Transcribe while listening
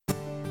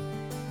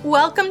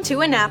Welcome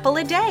to An Apple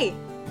a Day,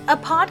 a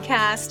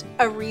podcast,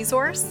 a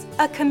resource,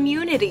 a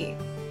community.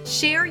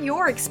 Share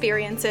your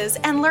experiences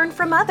and learn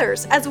from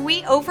others as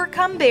we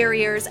overcome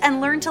barriers and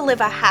learn to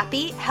live a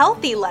happy,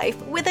 healthy life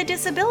with a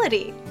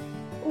disability.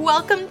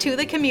 Welcome to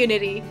the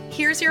community.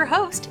 Here's your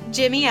host,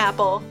 Jimmy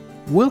Apple.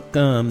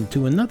 Welcome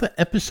to another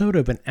episode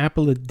of An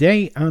Apple a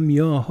Day. I'm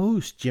your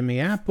host, Jimmy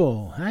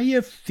Apple. How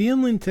you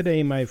feeling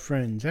today, my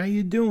friends? How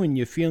you doing?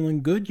 You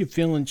feeling good? You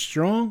feeling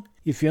strong?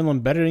 You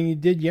feeling better than you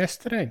did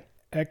yesterday?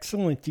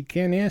 Excellent. You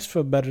can't ask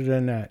for better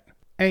than that.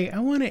 Hey, I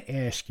want to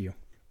ask you,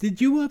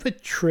 did you ever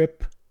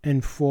trip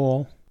and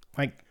fall?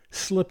 Like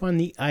slip on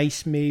the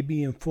ice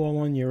maybe and fall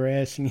on your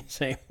ass and you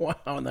say,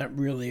 wow, that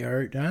really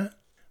hurt, huh?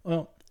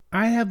 Well,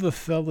 I have a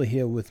fella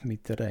here with me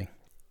today.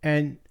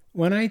 And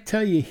when I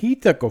tell you he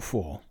took a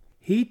fall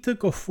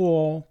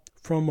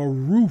from a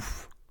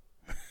roof.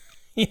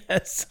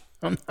 Yes,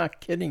 I'm not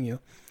kidding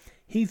you.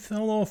 He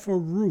fell off a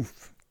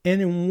roof.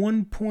 And in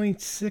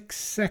 1.6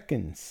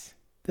 seconds,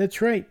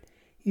 that's right,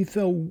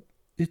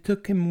 it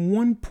took him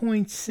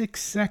 1.6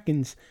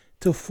 seconds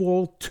to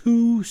fall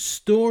 2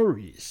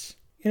 stories.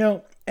 You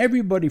know,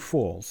 everybody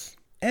falls.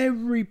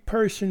 Every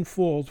person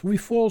falls. We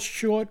fall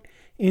short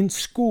in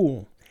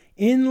school,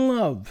 in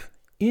love,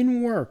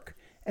 in work,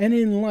 and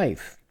in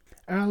life.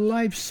 Our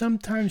lives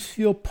sometimes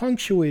feel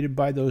punctuated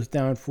by those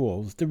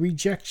downfalls, the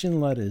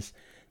rejection letters,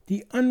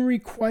 the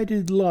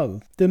unrequited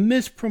love, the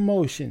missed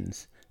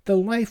promotions, the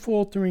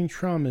life-altering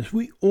traumas.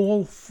 We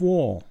all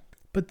fall.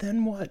 But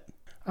then what?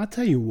 I'll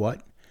tell you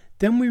what.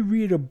 Then we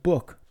read a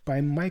book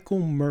by Michael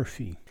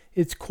Murphy.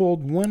 It's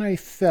called When I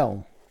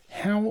Fell,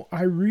 How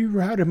I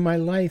Rerouted My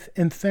Life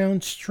and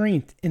Found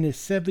Strength in a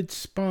Severed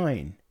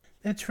Spine.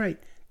 That's right.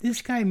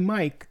 This guy,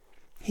 Mike,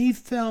 he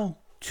fell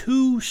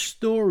 2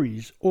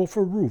 stories off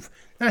a roof.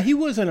 Now, he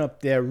wasn't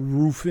up there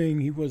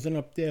roofing. He wasn't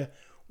up there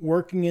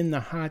working in the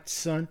hot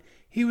sun.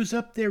 He was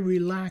up there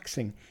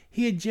relaxing.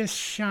 He had just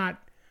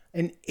shot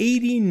an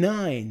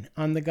 89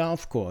 on the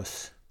golf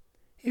course.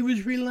 He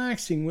was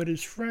relaxing with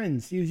his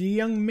friends. He was a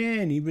young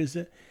man. He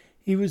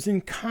was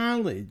in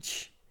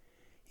college.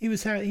 He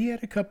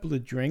had a couple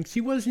of drinks.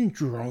 He wasn't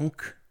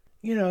drunk.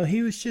 You know,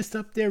 he was just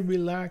up there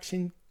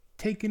relaxing,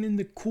 taking in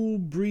the cool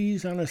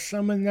breeze on a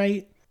summer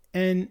night.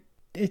 And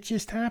it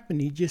just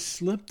happened. He just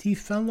slipped. He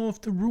fell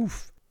off the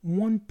roof.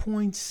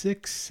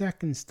 1.6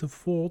 seconds to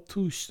fall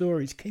 2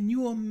 stories. Can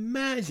you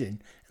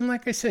imagine? And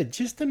like I said,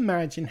 just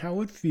imagine how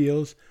it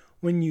feels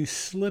when you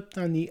slipped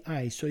on the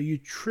ice or you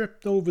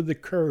tripped over the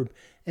curb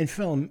and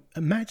fell.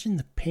 Imagine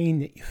the pain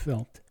that you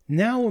felt.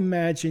 Now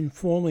imagine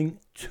falling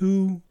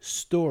 2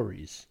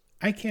 stories.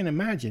 I can't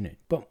imagine it,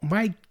 but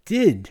Mike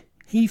did.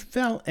 He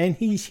fell and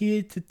he's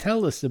here to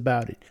tell us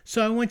about it.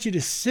 So I want you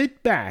to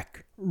sit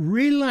back,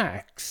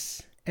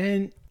 relax,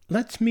 and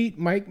let's meet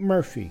Mike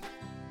Murphy.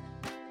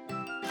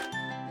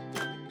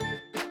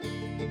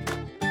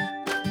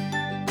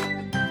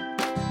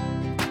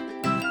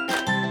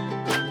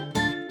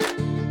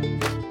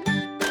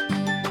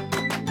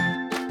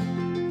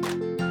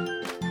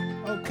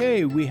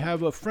 Okay, we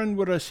have a friend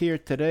with us here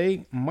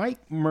today,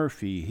 Mike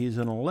Murphy. He's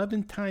an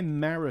 11-time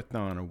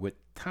marathoner with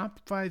top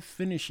 5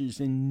 finishes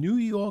in New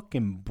York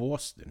and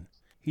Boston.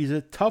 He's a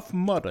tough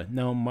mudder.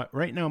 Now,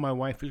 right now my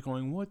wife is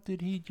going, what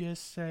did he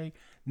just say?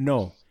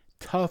 No,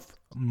 tough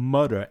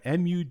mudder,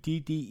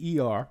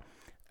 M-U-D-D-E-R,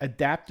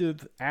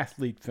 adaptive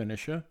athlete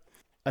finisher,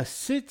 a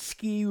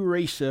sit-ski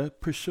racer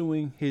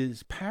pursuing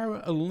his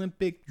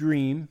Paralympic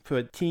dream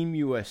for Team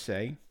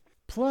USA.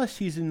 Plus,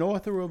 he's an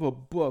author of a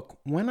book,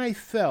 When I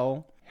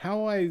Fell,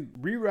 How I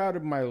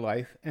Rerouted My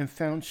Life and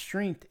Found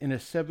Strength in a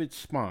Severed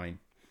Spine.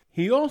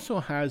 He also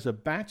has a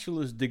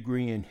bachelor's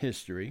degree in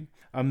history,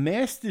 a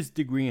master's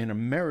degree in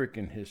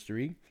American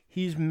history.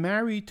 He's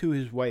married to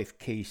his wife,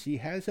 Casey,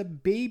 has a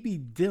baby,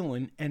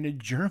 Dylan, and a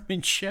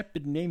German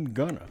shepherd named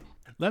Gunnar.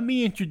 Let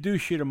me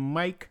introduce you to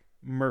Mike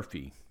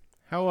Murphy.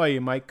 How are you,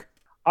 Mike?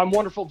 I'm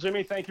wonderful,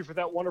 Jimmy. Thank you for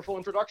that wonderful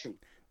introduction.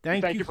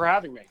 Thank you for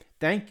having me.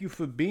 Thank you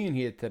for being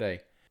here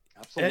today.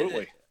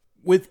 Absolutely.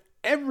 With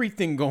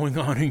everything going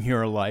on in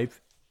your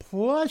life,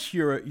 plus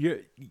you're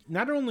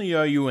not only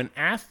are you an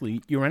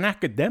athlete, you're an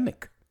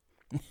academic.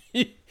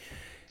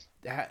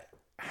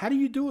 How do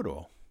you do it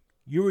all?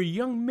 You're a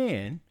young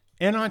man,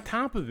 and on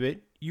top of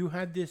it, you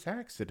had this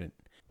accident.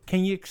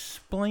 Can you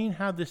explain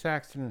how this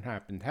accident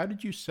happened? How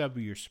did you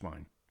sever your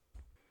spine?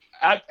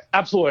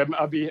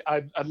 Absolutely.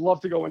 I'd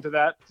love to go into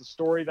that. It's a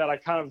story that I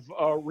kind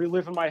of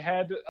relive in my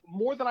head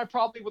more than I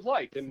probably would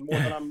like, and more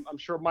than I'm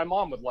sure my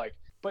mom would like.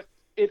 But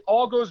it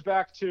all goes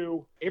back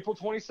to April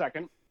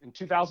 22nd in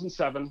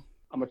 2007.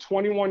 I'm a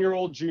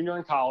 21-year-old junior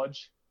in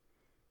college.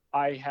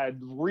 I had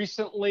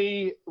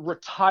recently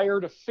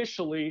retired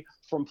officially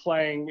from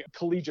playing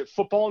collegiate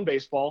football and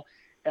baseball,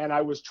 and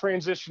I was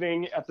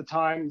transitioning at the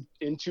time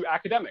into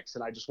academics.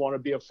 And I just wanted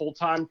to be a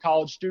full-time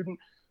college student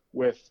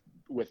with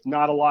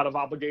not a lot of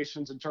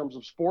obligations in terms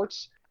of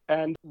sports.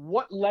 And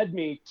what led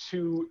me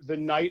to the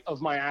night of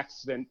my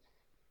accident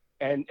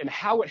and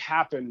how it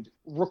happened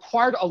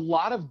required a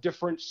lot of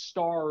different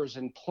stars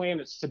and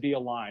planets to be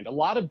aligned, a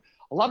lot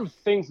a lot of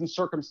things and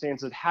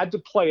circumstances had to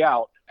play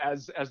out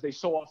as they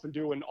so often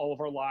do in all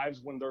of our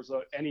lives when there's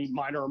any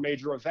minor or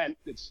major event.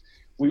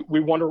 We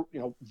wonder,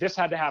 this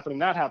had to happen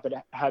and that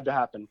had to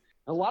happen.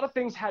 A lot of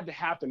things had to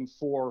happen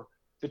for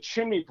the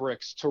chimney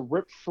bricks to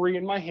rip free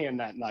in my hand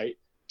that night,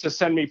 to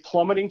send me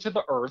plummeting to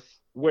the earth,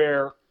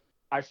 where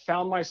I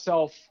found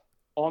myself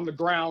on the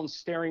ground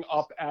staring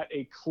up at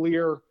a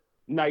clear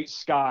night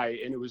sky.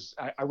 And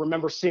I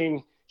remember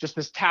seeing just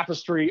this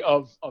tapestry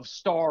of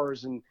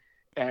stars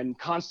and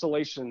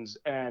constellations.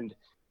 And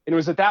it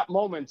was at that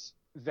moment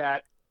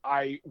that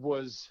I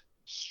was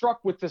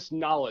struck with this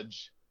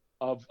knowledge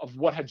of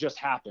what had just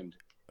happened,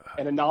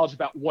 and a knowledge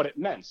about what it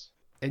meant.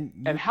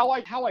 And how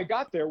I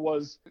got there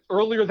was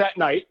earlier that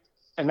night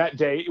and that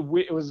day.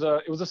 It was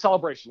a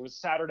celebration. It was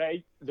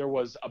Saturday. There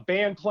was a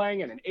band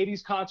playing and an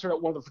 80s concert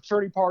at one of the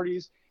fraternity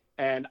parties.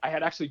 And I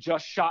had actually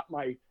just shot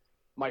my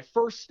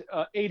first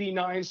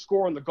 89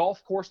 score on the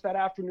golf course that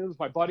afternoon with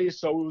my buddies.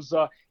 So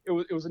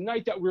it was a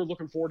night that we were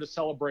looking forward to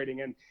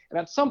celebrating. And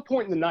at some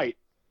point in the night,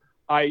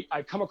 I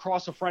come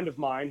across a friend of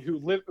mine who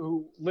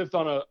lived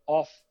on a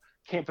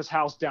off-campus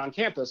house down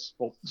campus.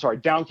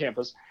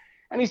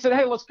 And he said,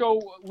 "Hey, let's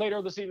go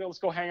later this evening. Let's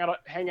go hang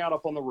out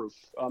up on the roof,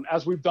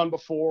 as we've done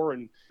before."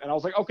 And I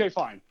was like, "Okay,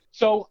 fine."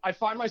 So I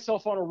find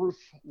myself on a roof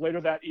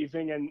later that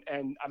evening,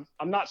 and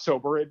I'm not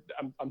sober.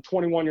 I'm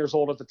 21 years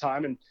old at the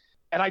time, and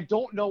I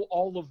don't know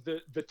all of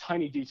the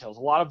tiny details.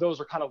 A lot of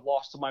those are kind of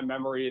lost to my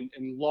memory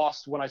and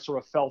lost when I sort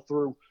of fell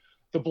through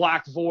the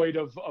black void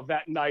of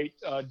that night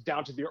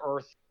down to the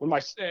earth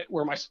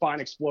where my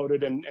spine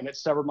exploded and it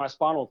severed my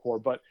spinal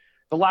cord. But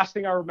the last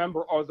thing I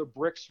remember are the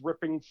bricks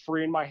ripping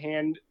free in my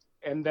hand.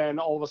 And then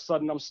all of a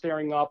sudden I'm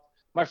staring up.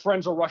 My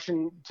friends are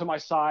rushing to my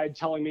side,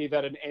 telling me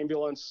that an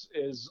ambulance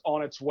is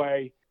on its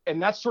way. And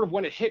that's sort of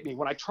when it hit me.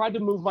 When I tried to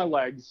move my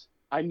legs,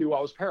 I knew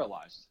I was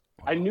paralyzed.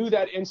 I knew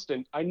that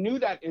instant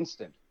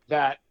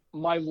that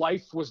my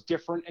life was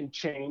different and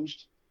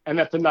changed, and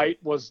that the night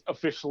was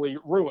officially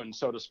ruined,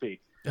 so to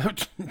speak.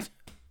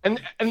 And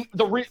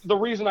the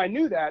reason I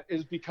knew that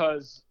is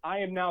because I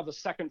am now the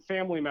second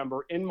family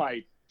member in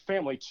my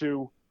family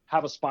to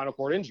have a spinal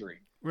cord injury.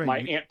 Right. My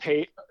Aunt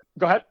Paige.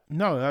 Go ahead.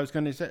 No, I was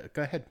going to say,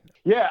 go ahead.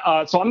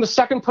 Yeah, so I'm the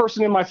second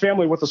person in my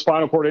family with a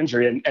spinal cord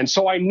injury. And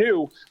so I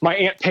knew my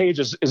Aunt Paige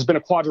has been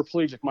a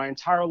quadriplegic my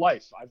entire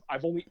life.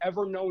 I've only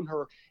ever known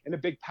her in a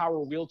big power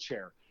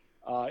wheelchair.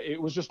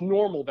 It was just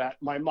normal that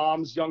my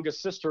mom's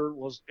youngest sister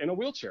was in a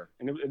wheelchair,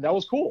 and that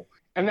was cool.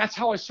 And that's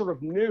how I sort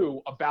of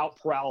knew about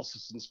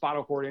paralysis and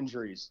spinal cord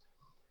injuries.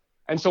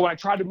 And so when I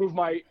tried to move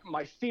my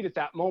feet at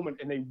that moment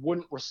and they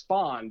wouldn't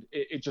respond,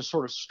 it just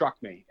sort of struck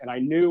me. And I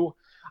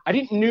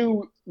didn't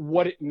know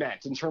what it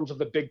meant in terms of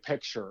the big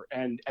picture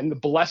and the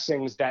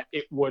blessings that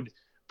it would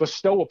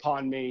bestow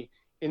upon me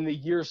in the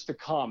years to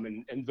come,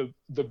 and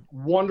the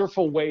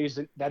wonderful ways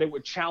that it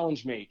would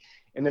challenge me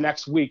in the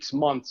next weeks,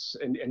 months,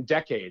 and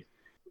decade.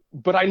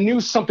 But I knew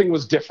something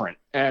was different,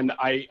 and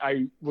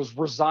I was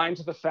resigned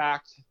to the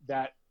fact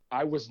that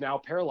I was now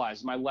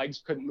paralyzed. My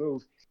legs couldn't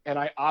move, and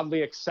I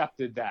oddly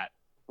accepted that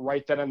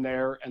right then and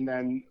there. And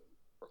then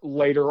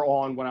later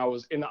on, when I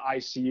was in the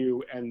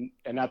ICU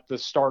and at the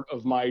start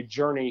of my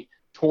journey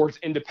towards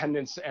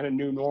independence and a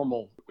new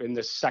normal in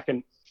this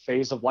second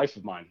phase of life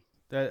of mine.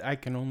 That I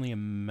can only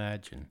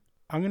imagine.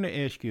 I'm going to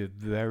ask you a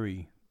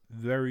very,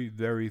 very,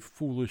 very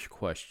foolish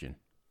question.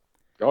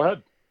 Go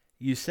ahead.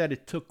 You said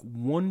it took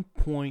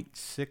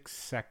 1.6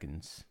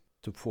 seconds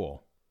to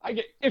fall.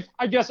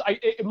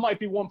 It might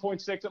be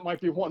 1.6. It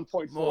might be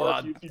 1.4. Well,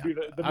 if you do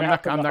the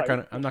math.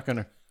 I'm not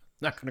gonna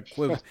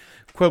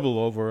quibble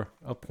over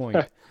a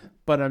point,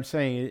 but I'm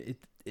saying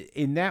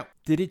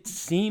did it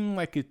seem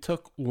like it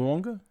took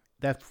longer,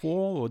 that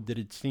fall, or did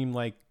it seem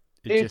like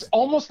it's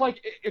almost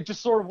like it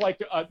just sort of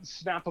like a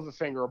snap of a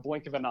finger, a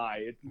blink of an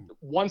eye.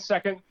 1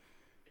 second,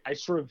 I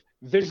sort of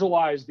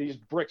visualized these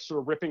bricks sort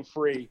of ripping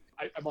free.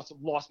 I must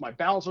have lost my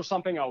balance or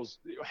something. I was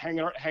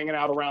hanging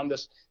out around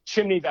this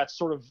chimney that's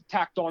sort of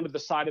tacked onto the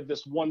side of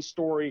this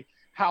one-story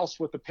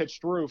house with a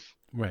pitched roof.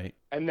 Right.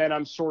 And then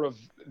I'm sort of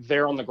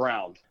there on the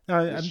ground.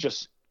 I'm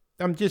just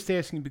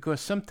asking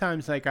because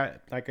sometimes, like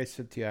I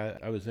said to you,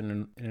 I was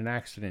in an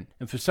accident,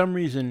 and for some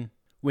reason,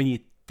 when you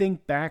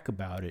think back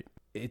about it,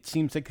 it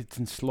seems like it's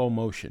in slow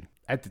motion.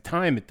 At the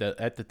time, it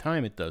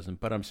doesn't.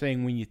 But I'm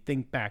saying, when you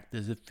think back,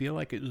 does it feel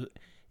like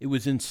it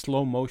was in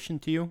slow motion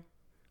to you,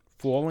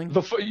 falling?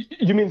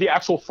 You mean the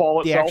actual fall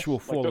itself? The actual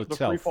fall itself.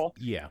 The free fall?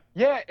 Yeah.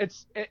 Yeah.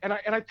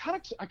 I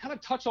kind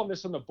of touch on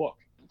this in the book.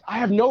 I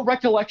have no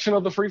recollection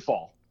of the free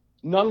fall,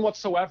 none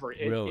whatsoever.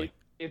 Really?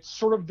 It's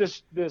sort of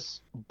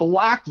this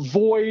black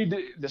void,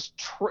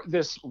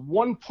 this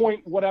 1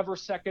 point whatever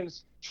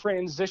seconds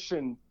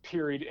transition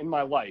period in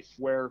my life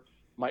where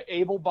my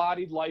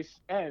able-bodied life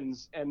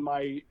ends and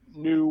my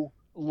new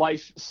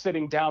life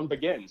sitting down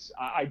begins.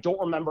 I don't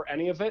remember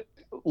any of it.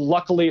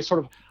 Luckily,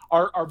 sort of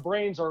our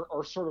brains are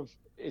sort of,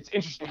 it's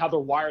interesting how they're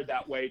wired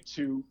that way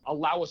to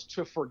allow us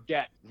to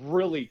forget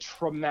really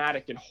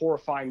traumatic and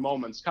horrifying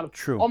moments. Kind of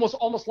True.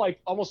 almost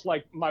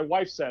like my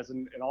wife says,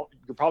 and you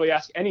could probably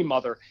ask any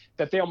mother,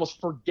 that they almost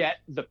forget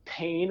the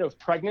pain of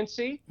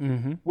pregnancy,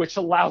 which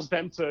allows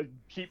them to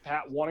keep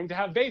wanting to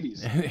have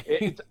babies.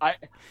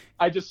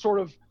 I just sort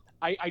of,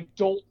 I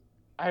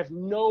have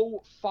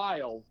no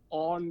file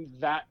on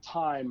that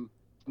time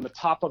from the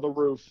top of the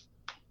roof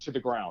to the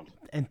ground.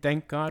 And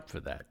thank God for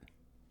that.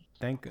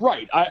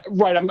 Right.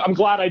 I'm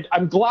glad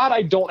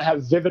I don't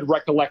have vivid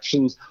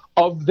recollections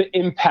of the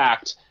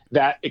impact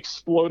that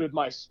exploded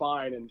my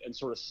spine and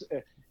sort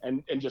of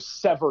and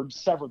just severed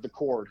the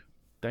cord.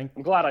 I'm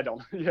glad I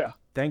don't. Yeah.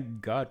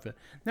 Thank God for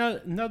now.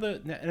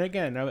 And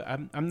again,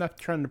 I'm not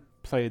trying to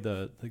play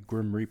the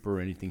Grim Reaper or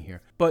anything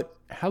here, but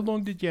how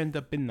long did you end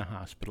up in the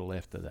hospital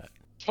after that?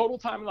 Total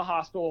time in the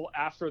hospital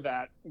after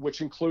that,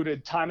 which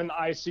included time in the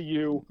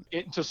ICU,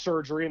 into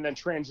surgery, and then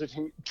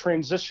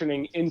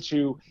transitioning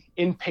into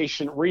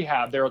inpatient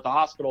rehab there at the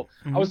hospital.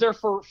 I was there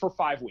for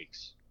 5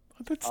 weeks.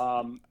 Well, that's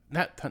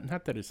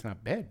not that it's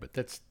not bad, but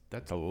that's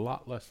a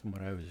lot less than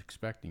what I was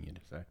expecting you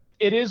to say.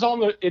 It is on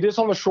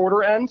the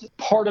shorter end.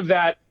 Part of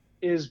that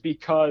is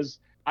because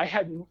I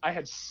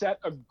had set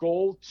a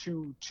goal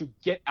to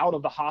get out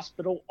of the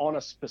hospital on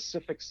a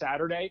specific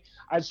Saturday.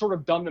 I'd sort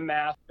of done the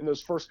math in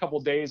those first couple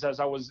of days as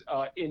I was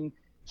in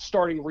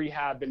starting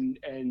rehab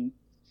and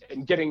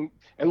getting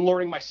and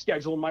learning my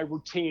schedule and my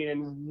routine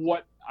and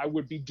what I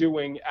would be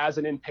doing as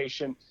an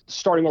inpatient,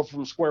 starting over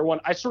from square one.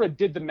 I sort of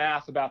did the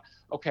math about,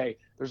 okay,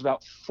 there's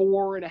about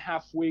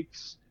 4.5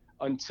 weeks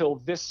until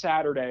this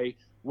Saturday,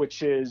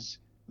 which is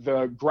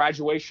the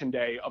graduation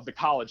day of the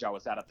college I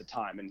was at the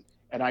time.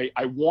 And I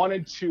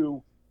wanted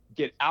to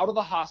get out of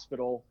the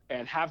hospital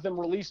and have them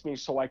release me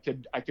so I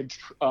could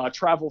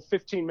travel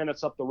 15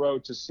 minutes up the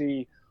road to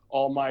see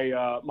all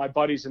my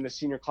buddies in the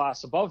senior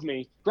class above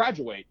me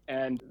graduate.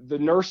 And the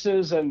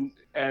nurses and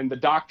the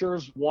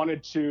doctors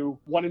wanted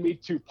me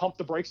to pump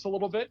the brakes a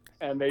little bit,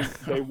 and they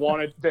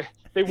wanted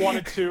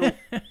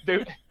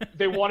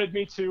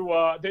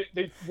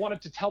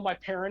to tell my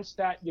parents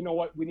that, you know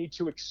what, we need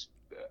to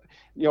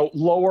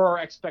lower our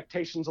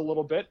expectations a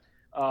little bit.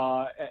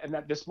 And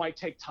that this might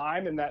take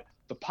time, and that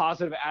the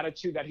positive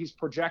attitude that he's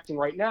projecting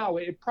right now,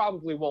 it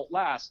probably won't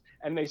last.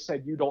 And they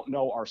said, you don't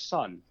know our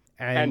son.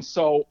 And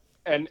so,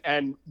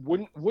 and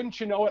wouldn't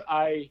you know it,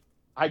 I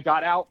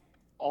got out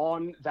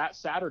on that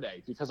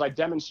Saturday because I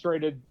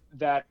demonstrated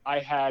that I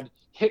had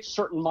hit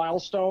certain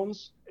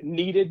milestones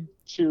needed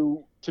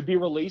to be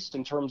released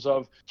in terms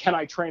of, can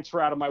I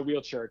transfer out of my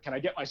wheelchair? Can I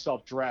get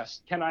myself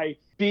dressed? Can I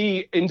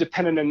be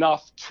independent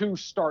enough to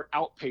start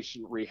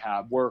outpatient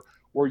rehab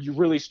where you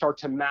really start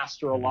to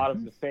master a lot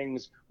of the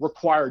things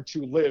required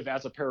to live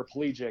as a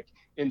paraplegic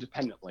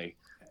independently.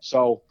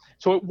 So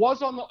it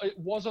was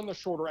on the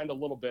shorter end a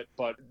little bit,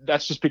 but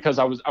that's just because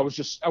I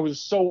was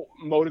so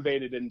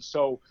motivated and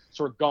so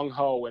sort of gung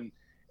ho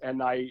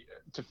and I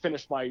to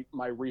finish my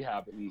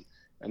rehab,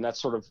 and that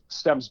sort of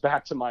stems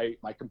back to my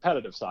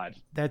competitive side.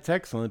 That's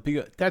excellent,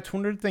 because that's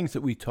one of the things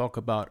that we talk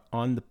about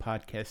on the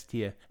podcast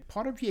here.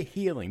 Part of your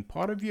healing,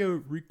 part of your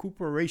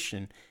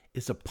recuperation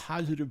is a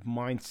positive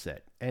mindset,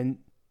 and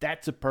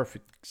that's a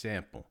perfect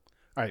example.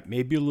 All right,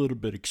 maybe a little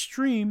bit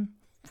extreme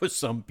for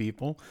some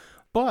people,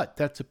 but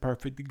that's a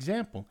perfect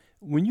example.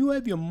 When you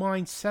have your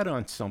mind set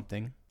on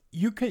something,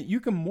 you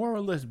can more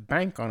or less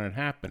bank on it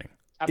happening.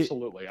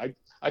 Absolutely.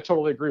 I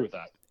totally agree with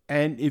that.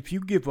 And if you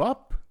give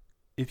up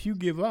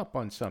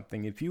on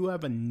something, if you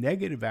have a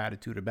negative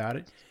attitude about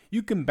it,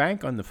 you can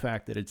bank on the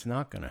fact that it's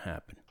not going to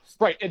happen.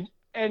 Right.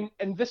 And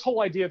this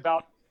whole idea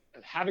about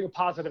having a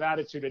positive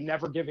attitude and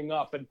never giving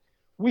up, and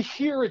we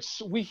hear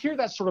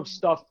that sort of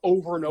stuff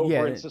over and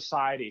over in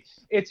society.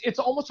 It's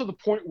almost to the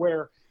point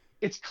where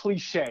it's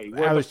cliche.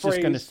 I was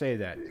just going to say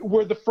that.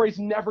 Where the phrase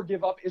 "never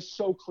give up" is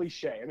so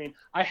cliche. I mean,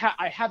 I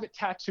have it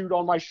tattooed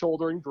on my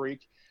shoulder in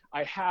Greek.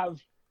 I have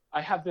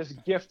this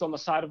gift on the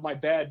side of my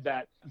bed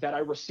that I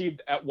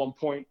received at one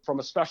point from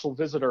a special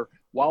visitor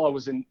while I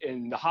was in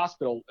the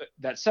hospital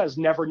that says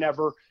 "never,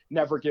 never,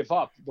 never give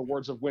up." The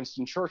words of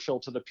Winston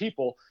Churchill to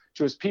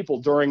his people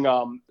during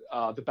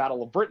the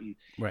Battle of Britain.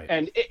 Right.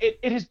 And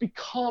it has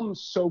become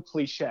so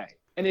cliche.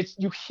 And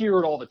you hear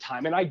it all the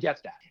time, and I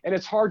get that. And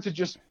it's hard to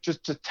just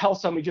to tell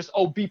somebody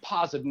be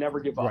positive, never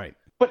give up. Right.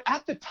 But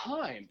at the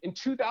time, in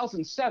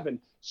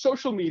 2007,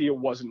 social media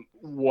wasn't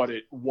what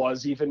it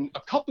was even a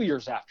couple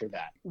years after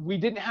that. We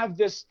didn't have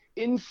this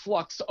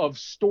influx of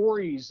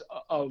stories,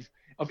 of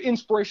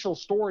inspirational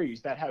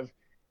stories that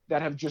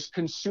have just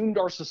consumed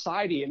our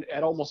society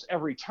at almost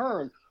every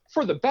turn,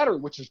 for the better,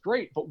 which is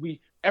great. But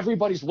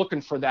everybody's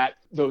looking for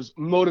those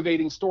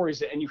motivating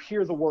stories, and you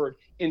hear the word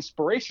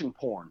inspiration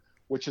porn,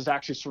 which has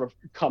actually sort of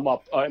come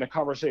up in a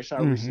conversation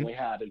I recently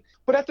had.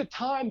 But at the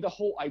time, the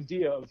whole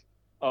idea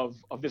of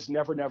this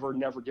never, never,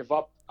 never give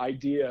up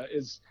idea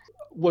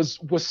was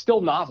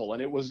still novel,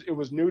 and it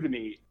was new to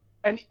me.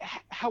 And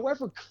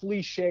however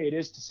cliche it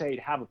is to say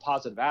to have a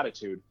positive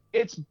attitude,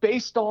 it's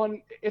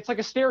like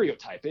a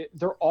stereotype.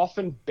 They're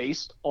often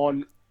based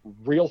on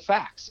real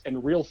facts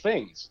and real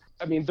things.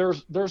 I mean,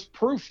 there's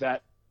proof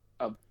that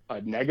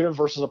a negative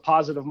versus a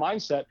positive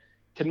mindset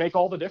can make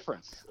all the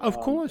difference. Of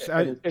course.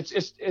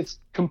 It's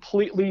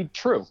completely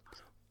true.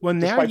 Well,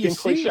 now despite being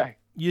cliche.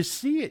 You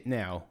see it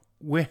now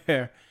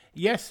where,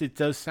 yes, it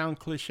does sound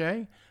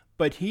cliche,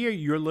 but here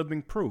you're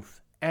living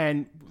proof.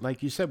 And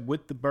like you said,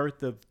 with the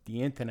birth of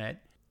the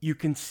internet, you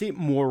can see it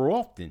more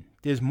often.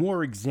 There's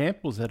more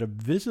examples that are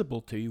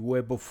visible to you,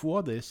 where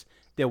before this,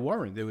 there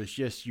weren't. There was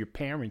just your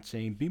parents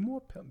saying, be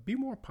more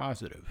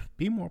positive,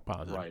 be more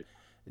positive. Right.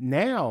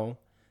 Now,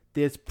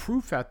 there's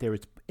proof out there.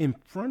 It's in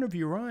front of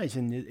your eyes,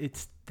 and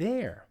it's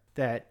there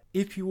that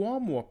if you are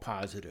more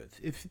positive,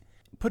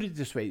 put it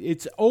this way,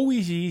 it's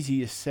always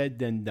easier said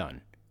than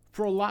done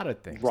for a lot of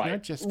things, right.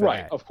 Not just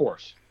right, that. Of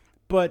course.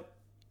 But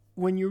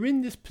when you're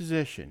in this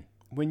position,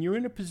 when you're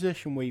in a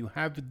position where you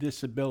have a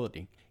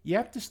disability, you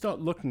have to start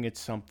looking at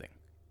something.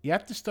 You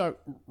have to start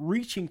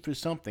reaching for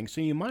something. So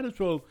you might as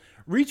well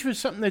reach for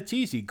something that's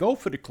easy. Go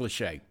for the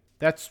cliche.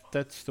 That's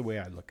the way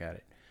I look at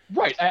it.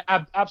 Right.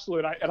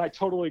 Absolutely. And I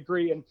totally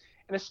agree. And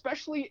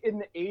especially in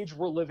the age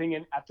we're living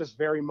in at this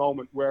very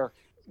moment where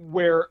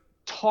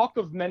talk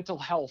of mental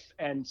health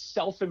and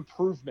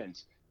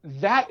self-improvement,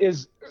 that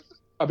is,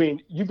 I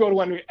mean, you go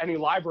to any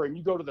library and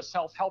you go to the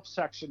self-help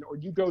section or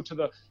you go to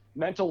the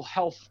mental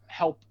health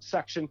help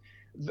section,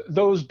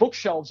 those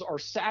bookshelves are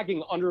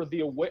sagging under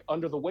the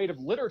weight of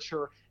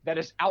literature that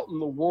is out in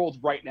the world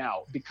right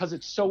now because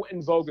it's so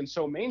in vogue and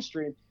so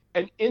mainstream.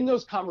 And in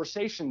those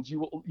conversations,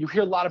 you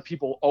hear a lot of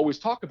people always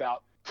talk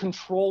about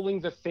controlling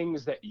the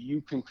things that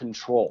you can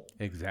control.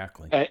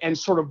 Exactly. And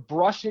sort of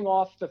brushing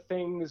off the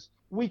things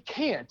we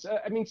can't.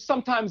 I mean,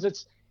 sometimes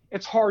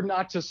it's hard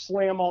not to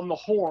slam on the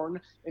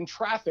horn in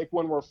traffic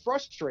when we're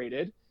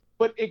frustrated,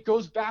 but it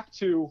goes back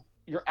to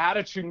your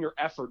attitude and your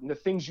effort and the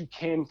things you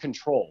can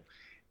control.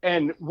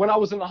 And when I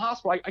was in the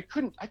hospital, I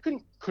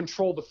couldn't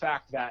control the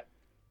fact that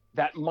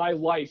my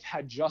life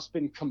had just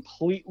been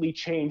completely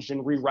changed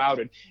and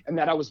rerouted, and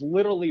that I was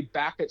literally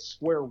back at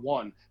square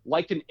one,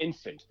 like an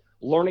infant,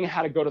 learning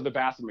how to go to the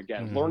bathroom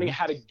again, Mm-hmm. learning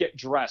how to get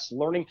dressed,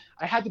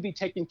 I had to be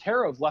taken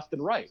care of left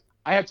and right.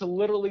 I had to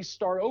literally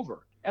start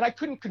over. And I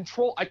couldn't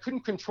control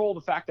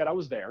the fact that I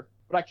was there,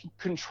 but I could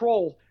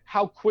control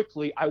how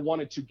quickly I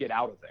wanted to get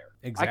out of there.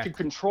 Exactly.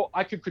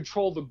 I could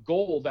control the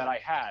goal that I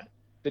had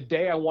the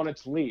day I wanted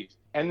to leave.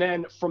 And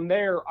then from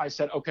there, I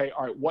said, okay,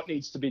 all right, what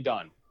needs to be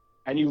done?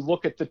 And you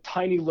look at the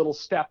tiny little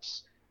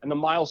steps and the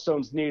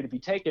milestones needed to be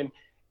taken,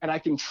 and I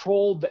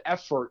controlled the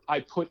effort I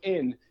put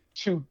in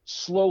to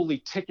slowly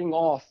ticking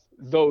off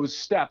those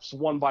steps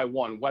one by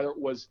one, whether it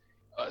was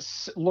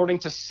learning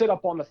to sit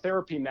up on the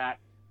therapy mat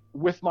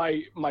with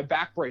my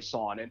back brace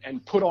on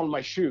and put on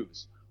my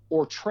shoes,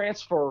 or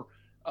transfer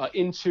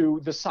into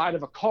the side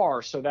of a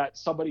car so that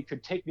somebody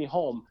could take me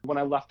home when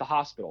I left the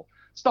hospital.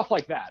 Stuff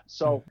like that.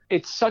 So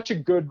it's such a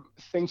good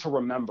thing to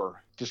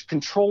remember, just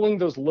controlling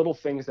those little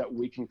things that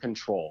we can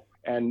control.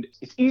 And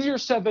it's easier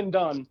said than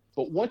done,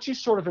 but once you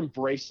sort of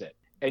embrace it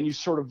and you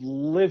sort of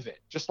live it,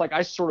 just like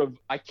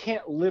I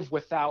can't live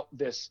without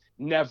this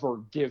never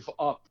give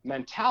up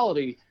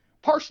mentality,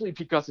 partially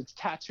because it's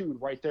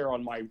tattooed right there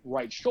on my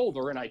right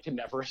shoulder and I can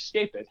never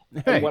escape it.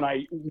 Hey.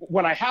 And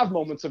when I have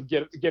moments of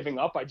giving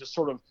up, I just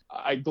sort of,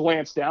 I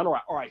glance down or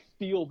I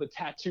feel the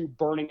tattoo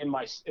burning in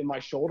my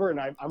shoulder, and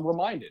I'm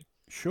reminded.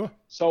 Sure.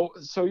 So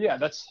yeah,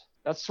 that's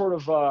sort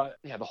of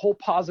the whole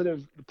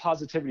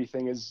positivity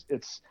thing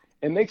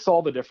it makes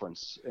all the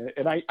difference.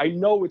 And I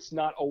know it's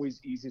not always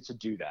easy to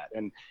do that,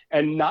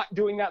 and not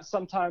doing that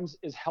sometimes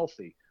is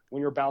healthy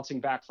when you're bouncing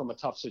back from a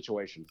tough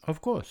situation. Of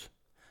course.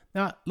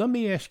 Now, let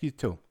me ask you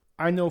too.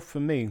 I know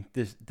for me,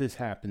 this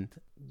happened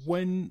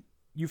when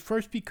you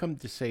first become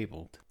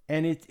disabled,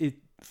 and it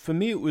for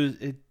me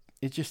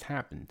it just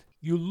happened.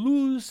 You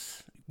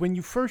lose when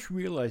you first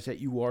realize that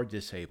you are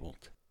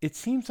disabled. It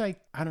seems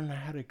like, I don't know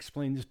how to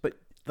explain this, but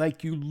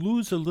like you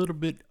lose a little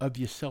bit of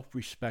your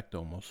self-respect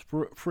almost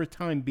for a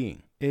time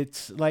being.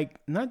 It's like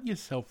not your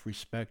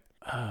self-respect,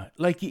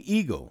 like your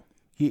ego.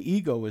 Your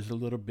ego is a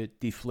little bit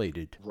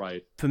deflated.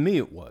 Right. For me,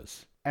 it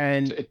was.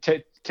 And it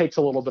takes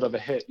a little bit of a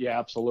hit. Yeah,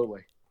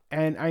 absolutely.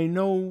 And I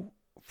know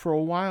for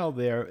a while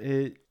there,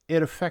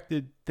 it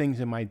affected things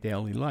in my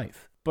daily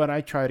life. But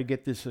I try to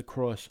get this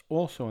across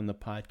also in the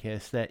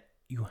podcast that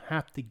you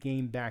have to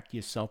gain back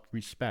your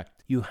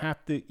self-respect. You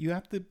have to,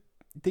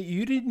 that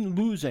you didn't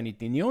lose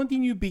anything. The only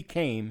thing you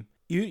became,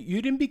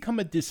 you didn't become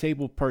a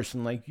disabled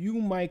person. Like you,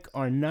 Mike,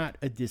 are not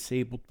a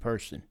disabled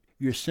person.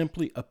 You're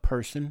simply a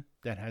person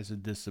that has a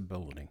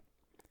disability.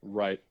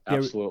 Right.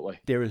 Absolutely.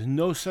 There is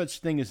no such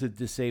thing as a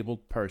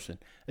disabled person.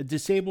 A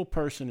disabled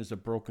person is a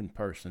broken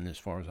person as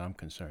far as I'm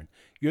concerned.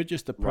 You're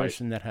just a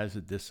person that has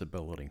a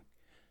disability.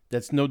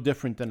 That's no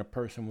different than a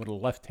person with a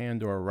left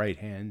hand or a right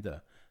hand,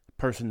 a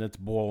person that's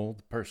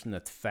bald, a person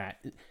that's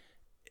fat.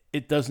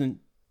 It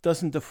doesn't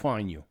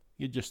define you.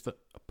 You're just a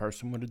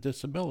person with a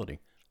disability.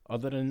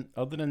 Other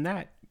than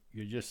that,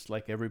 you're just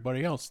like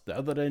everybody else.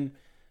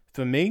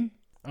 For me,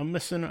 I'm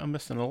missing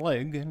a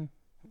leg, and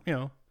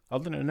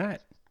other than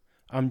that,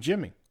 I'm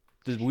Jimmy.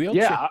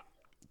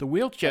 The The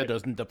wheelchair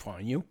doesn't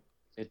define you.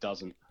 It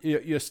doesn't.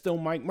 You're still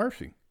Mike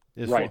Murphy.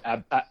 Right.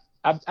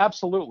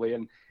 Absolutely.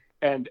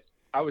 And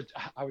I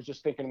was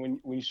just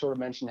thinking when you sort of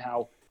mentioned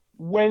how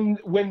when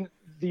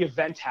the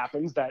event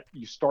happens that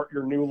you start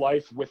your new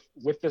life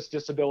with this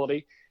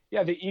disability,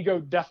 yeah, the ego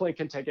definitely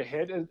can take a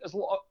hit, as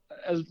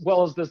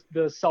well as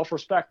the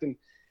self-respect and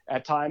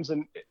at times.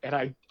 And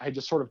I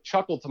just sort of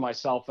chuckled to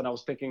myself, and I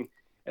was thinking,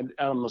 and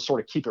I'm gonna sort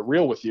of keep it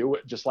real with you,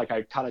 just like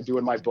I kind of do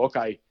in my book.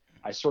 I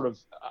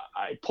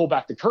pull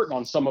back the curtain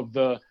on some of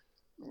the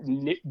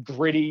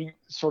gritty,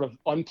 sort of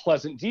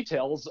unpleasant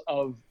details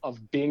of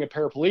being a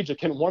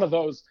paraplegic, and one of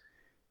those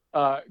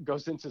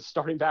goes into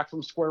starting back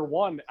from square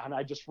one. And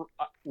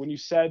when you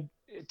said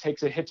it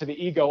takes a hit to the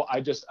ego,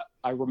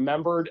 I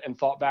remembered and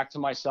thought back to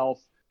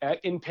myself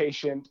at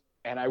inpatient,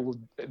 and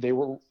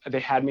they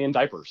had me in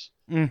diapers.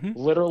 Mm-hmm.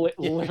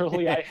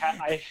 Literally,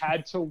 I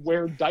had to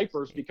wear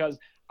diapers because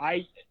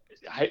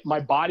my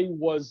body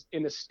was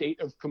in a state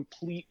of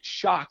complete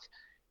shock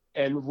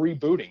and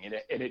rebooting,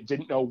 and it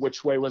didn't know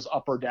which way was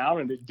up or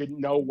down, and it didn't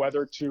know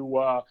whether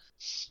to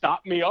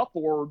stop me up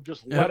or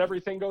just let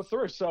everything go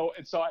through. So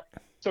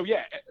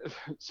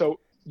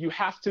you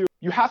have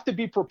to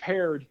be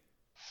prepared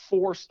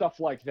for stuff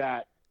like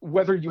that,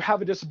 whether you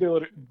have a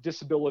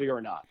disability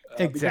or not.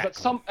 Exactly.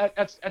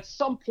 Because at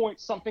some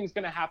point, something's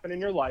going to happen in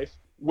your life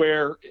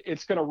where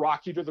it's going to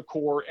rock you to the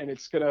core, and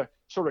it's going to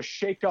sort of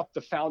shake up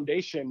the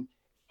foundation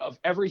of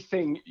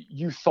everything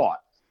you thought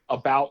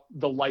about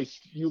the life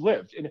you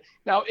lived. And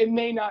now it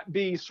may not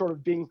be sort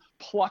of being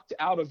plucked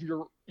out of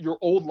your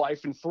old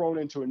life and thrown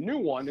into a new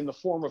one in the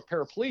form of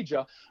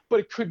paraplegia,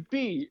 but it could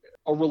be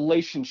a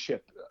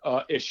relationship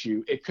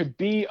issue. It could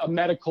be a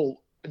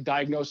medical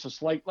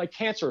diagnosis like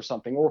cancer or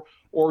something, or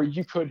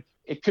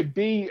it could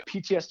be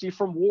PTSD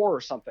from war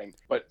or something.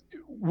 But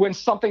when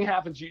something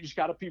happens, you just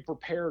got to be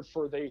prepared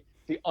for the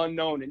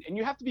unknown, and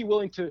you have to be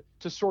willing to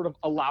sort of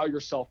allow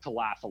yourself to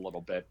laugh a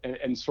little bit,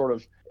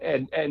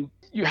 and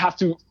you have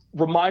to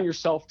remind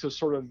yourself to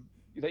sort of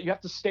that you have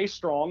to stay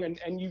strong,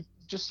 and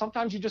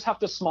sometimes you just have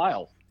to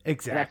smile.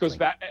 Exactly. And that goes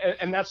back,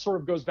 and that sort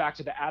of goes back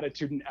to the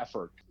attitude and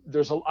effort.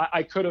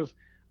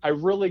 I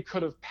really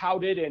could have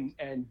pouted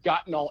and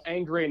gotten all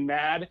angry and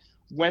mad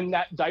when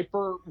that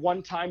diaper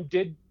one time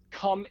did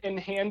come in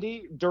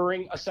handy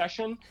during a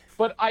session,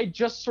 but I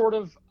just sort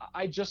of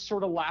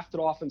laughed it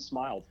off and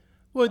smiled.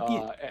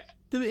 Well,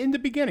 in the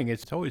beginning,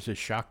 it's always a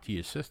shock to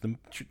your system.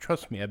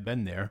 Trust me, I've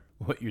been there,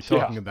 what you're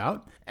talking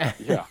about.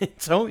 Yeah.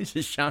 It's always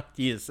a shock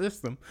to your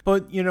system.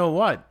 But you know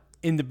what?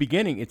 In the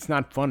beginning, it's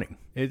not funny.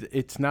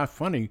 It's not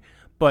funny.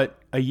 But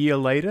a year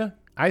later,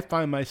 I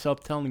find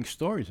myself telling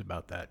stories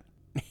about that.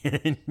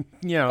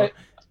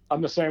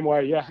 I'm the same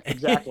way. Yeah,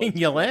 exactly.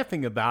 You're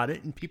laughing about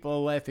it, and people are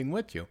laughing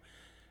with you.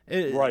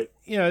 Right.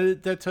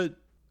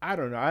 I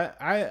don't know.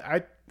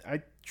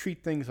 I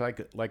treat things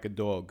like a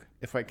dog.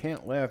 If I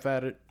can't laugh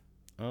at it,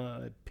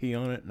 I pee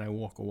on it and I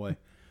walk away.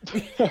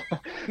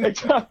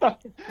 Exactly.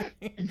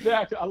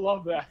 I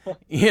love that.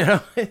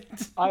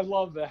 I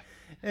love that.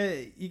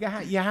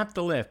 You have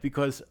to laugh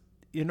because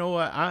you know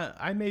what?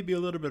 I may be a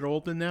little bit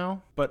older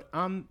now, but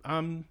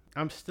I'm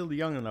still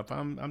young enough.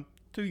 I'm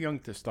too young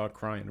to start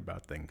crying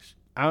about things.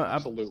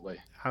 Absolutely.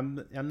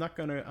 I'm not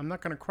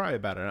gonna cry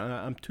about it.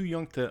 I'm too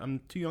young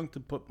to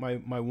put my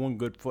one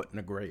good foot in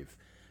the grave.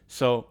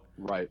 So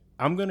right.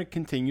 I'm gonna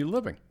continue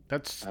living.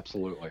 That's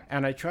absolutely.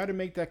 And I try to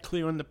make that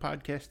clear on the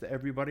podcast to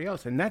everybody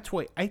else. And that's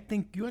why I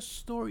think your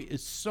story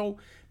is so.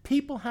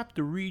 People have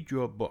to read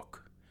your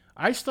book.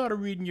 I started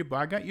reading your book.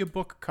 I got your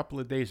book a couple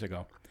of days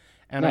ago,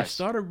 and nice. I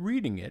started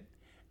reading it,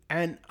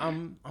 and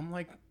I'm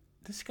like,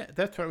 this guy.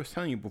 That's what I was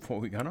telling you before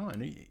we got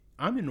on.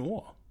 I'm in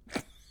awe.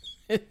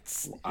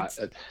 It's just,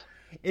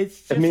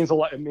 it means a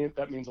lot.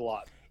 That means a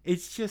lot.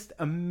 It's just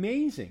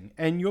amazing.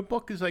 And your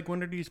book is like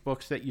one of these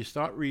books that you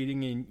start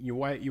reading, and your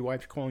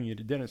wife's calling you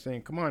to dinner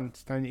saying, "Come on,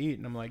 it's time to eat."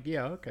 And I'm like,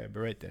 "Yeah, okay, I'll be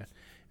right there."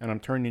 And I'm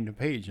turning the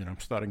page, and I'm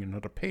starting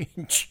another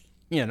page.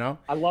 I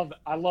love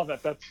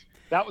that.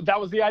 That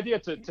was the idea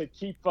to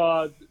keep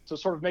to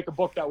sort of make a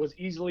book that was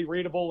easily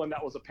readable and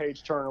that was a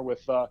page turner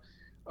with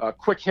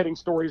quick hitting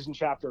stories and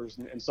chapters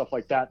and stuff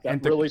like that.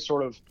 That really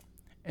sort of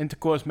and to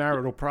cause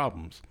marital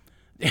problems.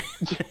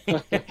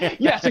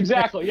 Yes,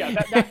 exactly. Yeah,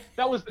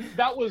 that was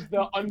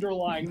the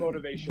underlying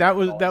motivation. That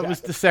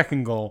was the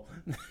second goal.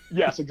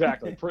 Yes,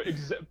 exactly.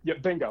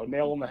 Bingo,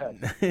 nail on the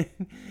head.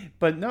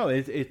 But no,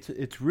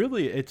 it's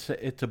really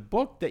a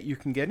book that you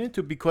can get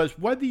into because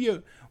whether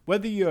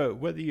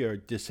you're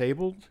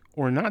disabled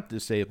or not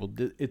disabled,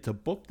 it's a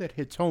book that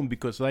hits home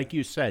because, like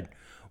you said,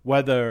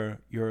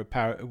 whether you're a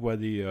cripple,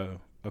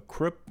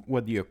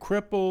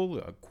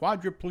 a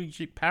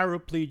quadriplegic,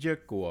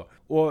 paraplegic,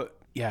 or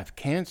you have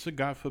cancer,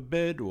 God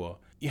forbid, or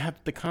you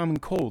have the common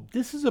cold.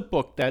 This is a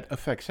book that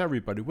affects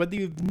everybody. Whether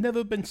you've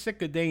never been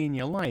sick a day in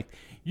your life,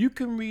 you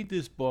can read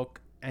this book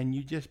and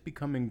you just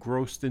become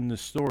engrossed in the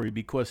story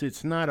because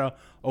it's not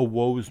a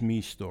woe's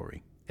me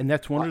story. And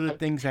that's one of the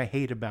things I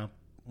hate about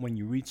when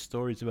you read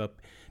stories about,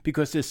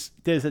 because there's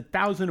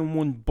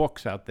 1,001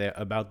 books out there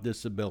about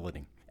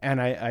disability.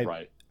 And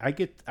I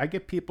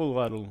get people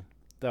that'll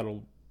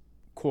that'll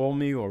call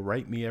me or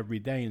write me every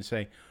day and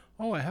say,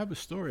 oh, I have a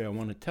story I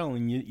want to tell.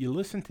 And you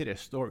listen to their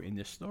story, and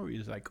their story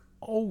is like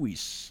always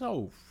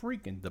so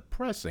freaking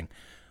depressing.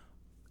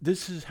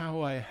 This is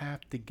how I have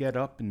to get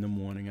up in the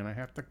morning, and I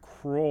have to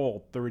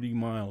crawl 30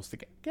 miles to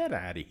get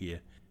out of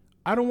here.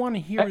 I don't want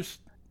to hear...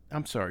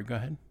 I'm sorry, go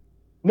ahead.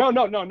 No,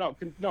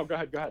 go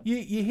ahead.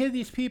 You hear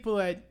these people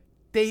that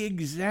they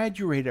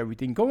exaggerate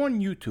everything. Go on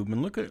YouTube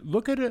and look on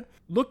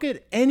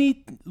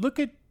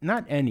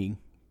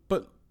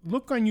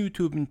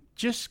YouTube and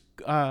just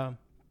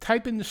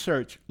type in the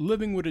search,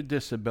 living with a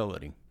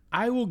disability.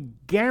 I will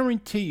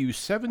guarantee you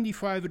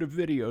 75 of the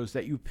videos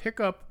that you pick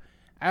up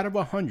out of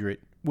 100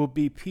 will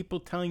be people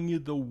telling you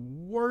the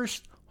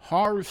worst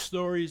horror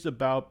stories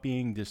about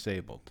being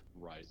disabled.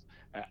 Right.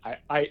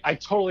 I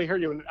totally hear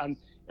you. And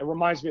it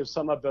reminds me of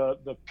some of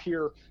the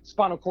peer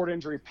spinal cord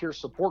injury peer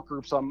support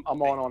groups I'm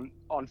on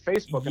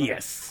Facebook. And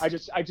yes. I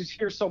just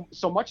hear so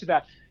much of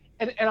that.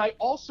 And I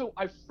also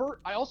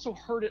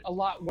heard it a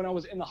lot when I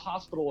was in the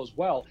hospital as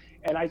well.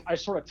 And I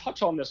sort of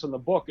touch on this in the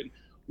book. And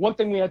one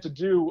thing we had to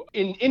do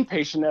in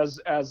inpatient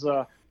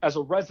as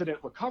a resident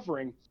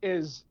recovering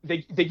is they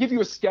give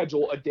you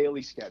a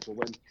daily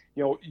schedule. And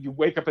you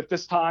wake up at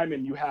this time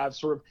and you have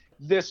sort of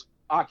this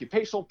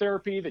occupational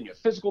therapy, then you have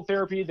physical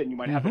therapy, then you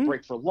might have a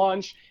break for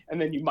lunch,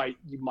 and then you might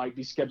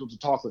be scheduled to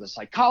talk with a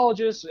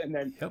psychologist, and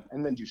then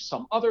do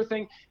some other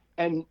thing.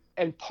 And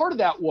part of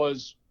that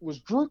was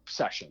group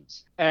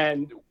sessions,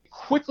 and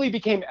quickly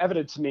became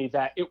evident to me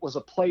that it was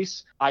a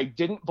place I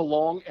didn't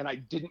belong and I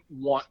didn't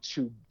want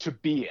to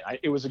be in.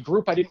 It was a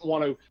group I didn't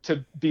want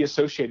to be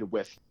associated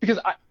with, because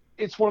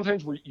it's one of the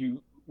things where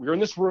you're in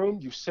this room,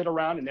 you sit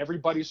around, and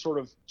everybody sort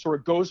of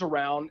goes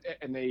around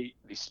and they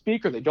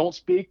speak or they don't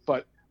speak.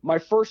 But my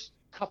first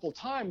couple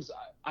times,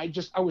 I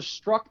was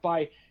struck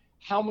by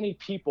how many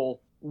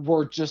people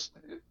were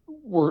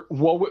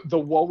the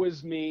woe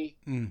is me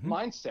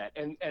mindset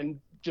and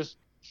just,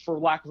 for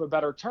lack of a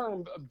better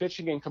term,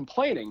 bitching and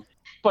complaining.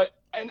 But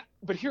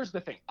here's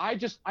the thing. I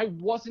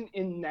wasn't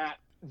in that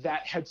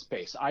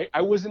headspace.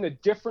 I was in a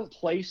different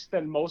place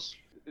than most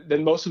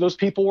of those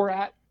people were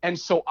at. And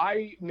so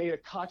I made a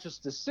conscious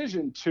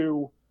decision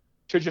to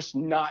just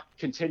not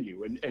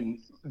continue. And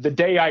the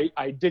day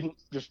I didn't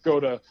just go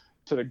to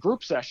the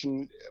group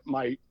session,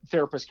 my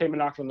therapist came and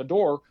knocked on the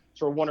door,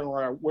 sort of wondering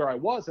where I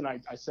was. And I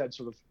said,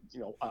 sort of,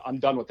 I'm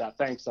done with that.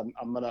 Thanks. I'm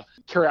going to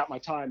carry out my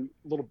time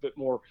a little bit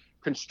more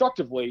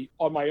constructively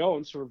on my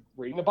own, sort of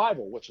reading the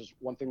Bible, which is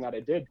one thing that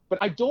I did. But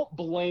I don't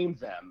blame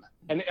them.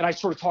 And I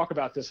sort of talk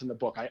about this in the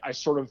book. I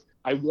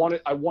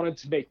wanted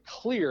to make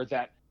clear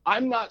that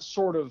I'm not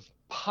sort of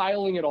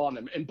piling it on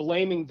them and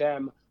blaming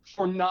them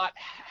for not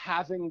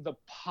having the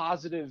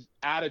positive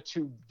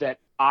attitude that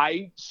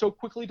I so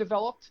quickly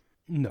developed.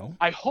 No.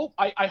 I hope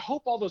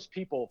all those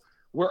people,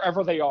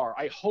 wherever they are,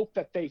 I hope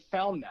that they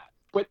found that.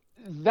 But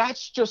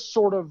that's just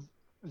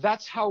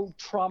that's how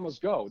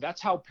traumas go. That's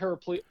how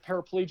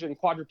paraplegia and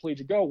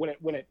quadriplegia go.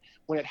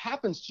 When it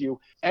happens to you,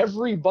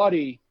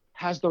 everybody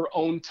has their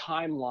own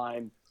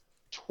timeline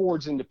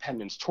towards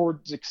independence,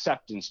 towards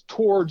acceptance,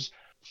 towards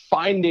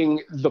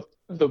finding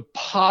the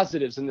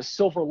positives and the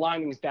silver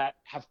linings that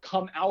have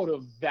come out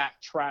of that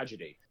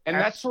tragedy. And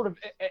that's sort of,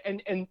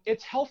 and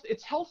it's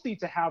healthy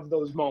to have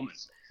those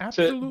moments.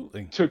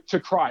 Absolutely. To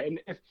cry.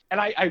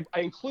 And I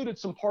included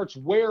some parts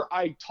where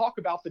I talk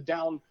about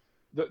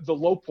the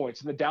low points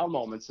and the down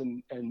moments,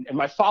 and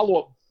my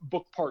follow-up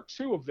book, part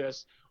 2 of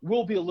this,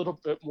 will be a little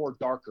bit more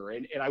darker,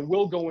 and I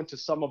will go into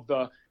some of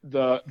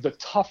the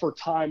tougher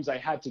times I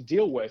had to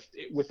deal with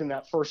within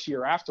that first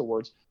year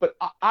afterwards. But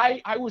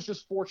I was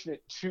just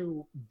fortunate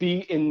to be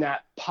in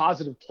that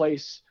positive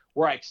place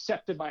where I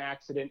accepted my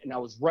accident and I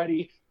was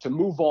ready to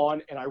move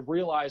on, and I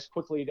realized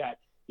quickly that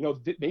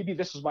maybe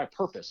this is my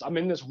purpose. I'm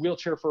in this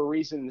wheelchair for a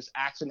reason. This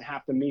accident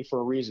happened to me for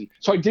a reason.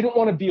 So I didn't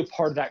want to be a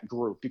part of that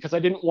group, because I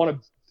didn't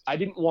want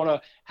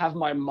to have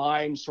my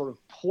mind sort of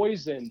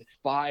poisoned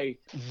by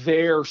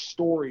their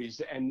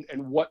stories and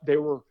what they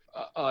were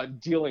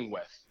dealing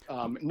with.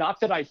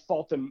 Not that I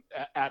fault them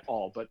at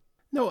all, but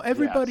no,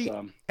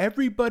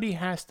 everybody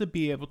has to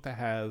be able to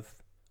have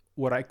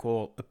what I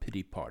call a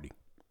pity party.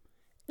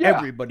 Yeah,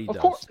 everybody does.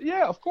 Course.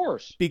 Yeah, of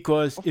course.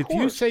 Because if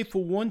you say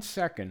for 1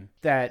 second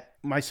that,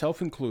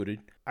 myself included,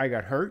 I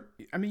got hurt,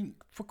 I mean,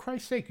 for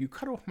Christ's sake, you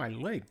cut off my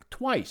leg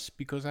twice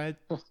because I had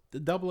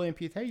the double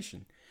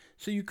amputation.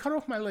 So you cut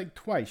off my leg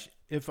twice.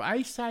 If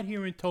I sat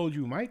here and told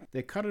you, Mike,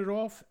 they cut it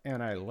off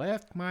and I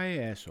laughed my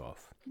ass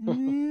off.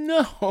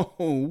 No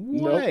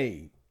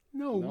way.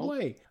 No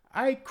way.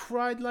 I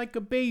cried like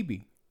a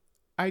baby.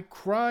 I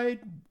cried.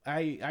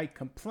 I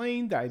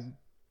complained. I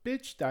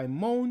bitched. I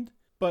moaned.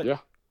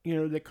 But,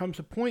 there comes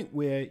a point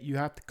where you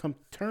have to come to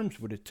terms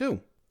with it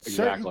too.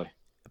 Exactly.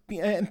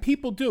 And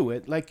people do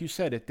it, like you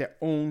said, at their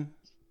own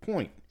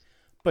point.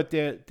 But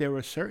there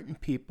are certain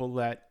people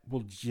that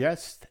will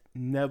just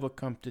never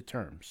come to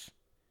terms.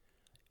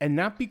 And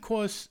not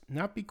because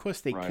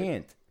they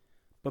can't,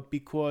 but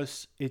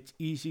because it's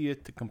easier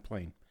to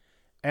complain.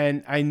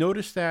 And I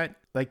noticed that,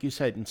 like you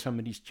said, in some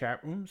of these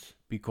chat rooms,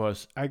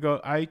 because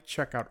I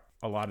check out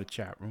a lot of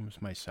chat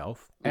rooms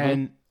myself,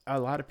 and a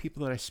lot of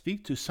people that I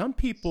speak to, some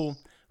people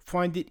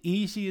find it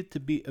easier to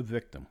be a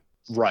victim.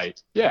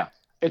 Right. Yeah.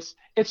 It's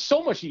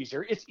so much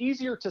easier. It's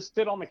easier to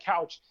sit on the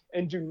couch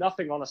and do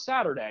nothing on a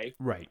Saturday,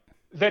 right,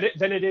 than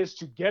it is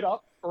to get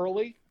up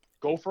early,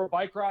 go for a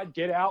bike ride,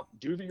 get out,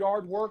 do the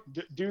yard work,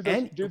 do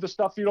the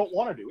stuff you don't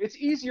want to do. It's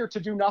easier to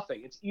do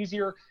nothing. It's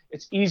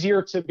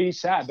easier to be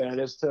sad than it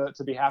is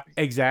to be happy.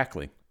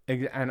 Exactly.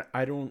 And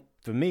I don't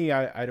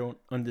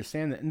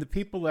understand that. And the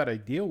people that I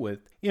deal with,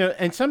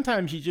 and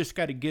sometimes you just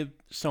got to give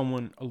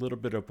someone a little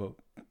bit of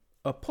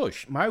a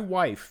push. My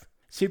wife,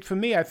 see, for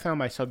me, I found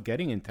myself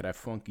getting into that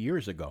funk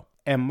years ago.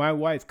 And my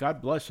wife,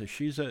 God bless her,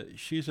 she's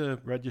a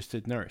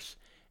registered nurse.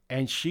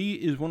 And she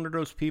is one of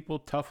those people,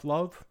 tough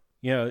love.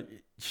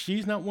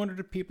 She's not one of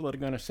the people that are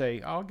going to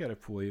say, I'll get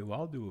it for you,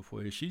 I'll do it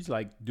for you. She's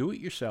like, do it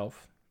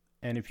yourself.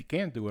 And if you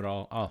can't do it,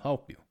 I'll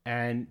help you.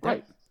 And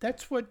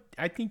that's what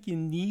I think you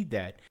need.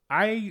 That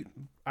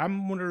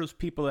I'm one of those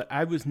people that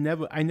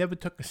I never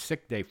took a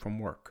sick day from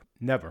work.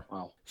 Never.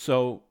 Wow.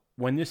 So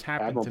when this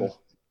happened admirable.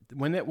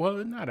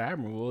 Not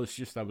admirable, it's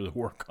just I was a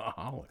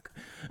workaholic.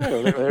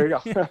 Oh, there you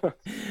go.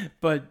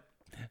 But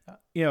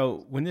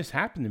when this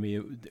happened to me,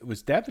 it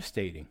was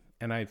devastating,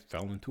 and I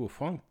fell into a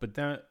funk. But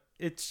that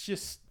it's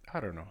just, I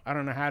don't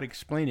know how to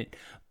explain it.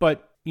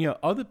 But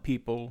other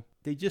people,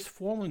 they just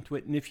fall into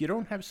it, and if you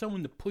don't have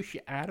someone to push you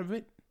out of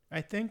it,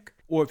 I think,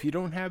 or if you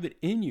don't have it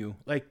in you,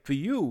 like for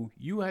you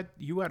had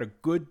a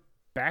good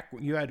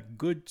background, you had a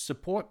good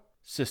support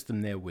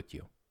system there with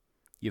you.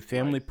 Your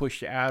family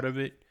pushed you out of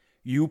it.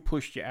 You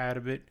pushed you out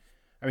of it.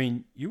 I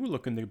mean, you were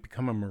looking to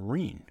become a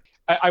Marine.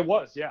 I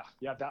was, yeah.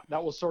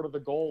 That was sort of the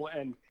goal,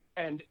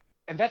 and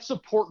that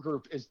support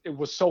group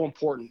was so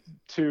important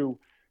to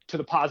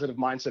the positive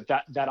mindset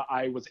that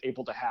I was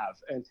able to have,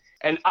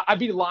 and I'd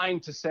be lying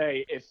to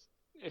say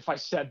if I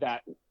said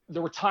that.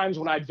 There were times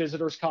when I had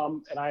visitors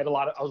come, and I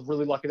was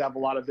really lucky to have a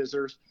lot of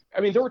visitors. I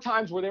mean, there were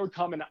times where they would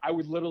come and I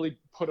would literally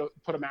put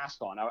a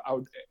mask on.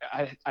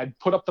 I'd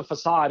put up the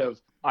facade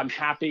of I'm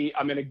happy,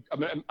 I'm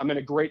in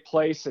a great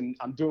place, and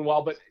I'm doing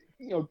well. But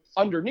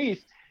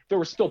underneath there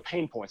were still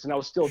pain points, and I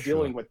was still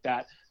dealing with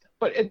that.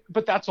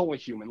 But that's only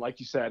human,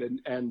 like you said.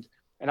 And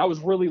I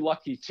was really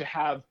lucky to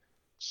have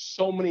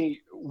so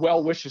many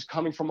well wishes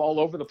coming from all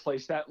over the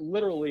place that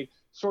literally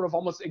sort of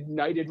almost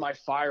ignited my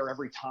fire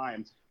every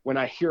time when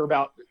I hear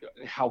about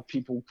how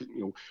people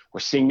were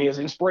seeing me as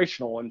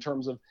inspirational in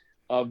terms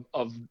of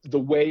the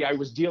way I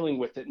was dealing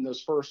with it in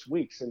those first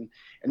weeks. And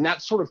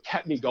that sort of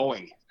kept me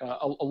going,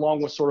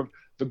 along with sort of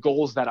the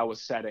goals that I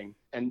was setting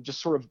and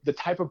just sort of the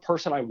type of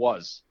person I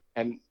was.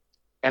 And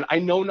I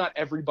know not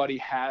everybody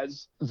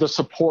has the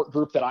support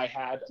group that I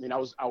had. I mean, I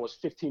was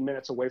 15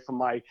 minutes away from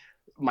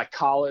my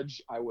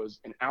college. I was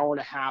an hour and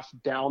a half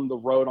down the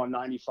road on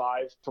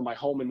 95 from my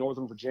home in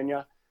Northern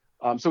Virginia.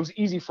 So it was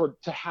easy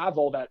to have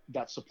all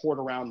that support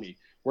around me.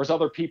 Whereas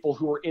other people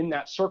who were in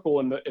that circle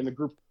in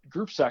the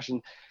group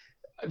session,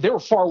 they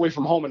were far away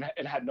from home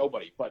and had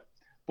nobody. But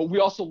we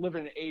also live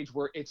in an age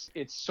where it's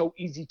so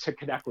easy to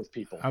connect with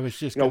people. I was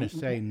just going to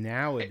say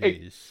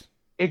nowadays.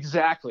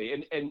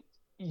 Exactly. And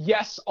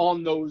yes,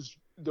 on those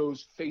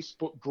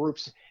Facebook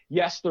groups,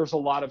 yes, there's a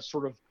lot of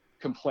sort of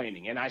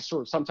complaining, and I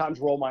sort of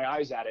sometimes roll my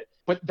eyes at it.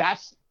 But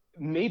that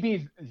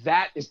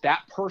is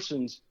that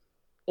person's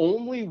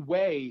only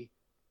way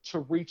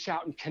to reach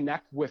out and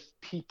connect with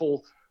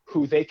people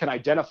who they can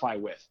identify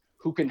with,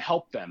 who can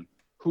help them,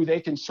 who they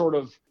can sort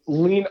of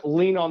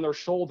lean on their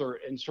shoulder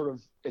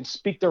and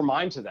speak their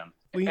mind to them.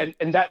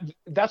 And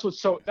that's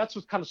what's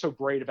kind of so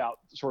great about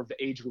sort of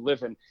the age we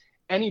live in.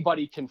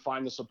 Anybody can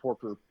find the support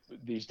group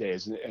these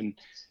days. And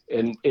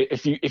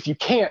if you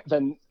can't,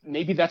 then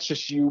maybe that's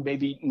just you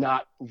maybe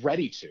not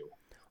ready to.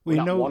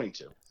 Not wanting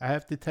to. I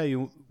have to tell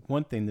you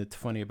one thing that's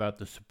funny about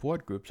the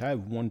support groups. I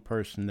have one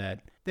person that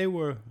they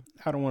were,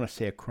 I don't want to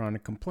say a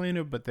chronic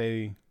complainer, but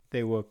they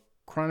were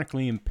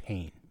chronically in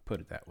pain,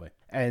 put it that way.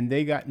 And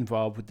they got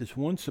involved with this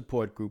one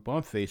support group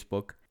on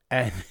Facebook.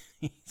 And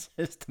he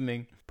says to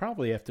me,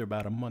 probably after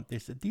about a month, they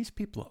said, these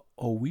people are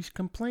always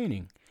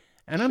complaining.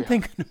 And I'm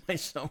thinking to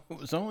myself, it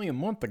was only a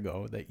month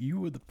ago that you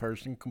were the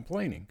person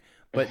complaining.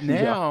 But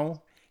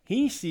now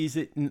he sees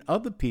it in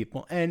other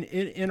people, and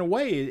in a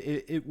way,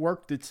 it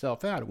worked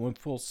itself out. It went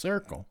full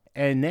circle.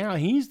 And now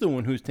he's the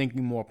one who's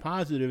thinking more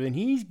positive, and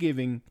he's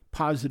giving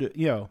positive,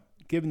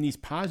 giving these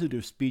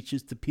positive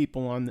speeches to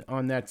people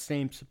on that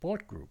same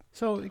support group.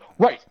 So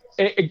right,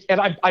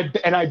 and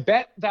I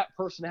bet that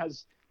person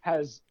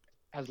has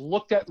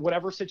looked at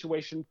whatever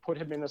situation put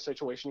him in the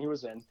situation he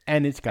was in,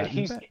 and it's gotten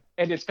better.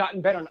 And it's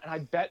gotten better. And I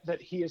bet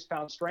that he has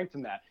found strength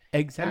in that.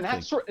 Exactly.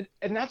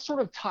 And that sort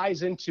of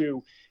ties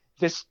into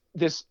this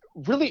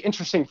really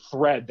interesting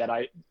thread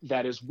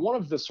that is one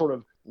of the sort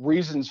of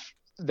reasons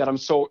that I'm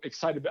so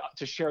excited about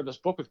to share this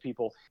book with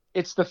people.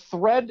 It's the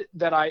thread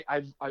that I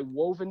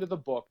wove into the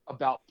book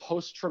about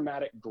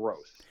post-traumatic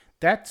growth.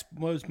 That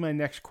was my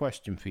next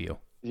question for you.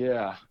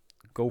 Yeah.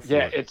 Go for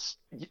it. It's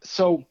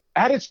so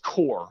at its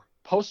core,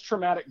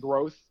 post-traumatic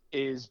growth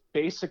is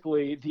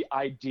basically the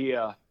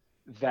idea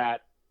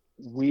that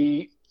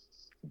we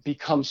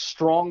become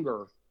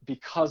stronger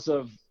because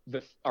of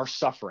our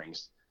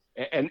sufferings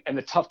and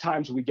the tough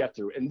times we get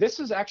through. And this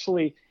is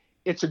actually,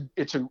 it's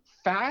a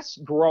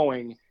fast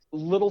growing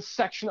little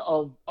section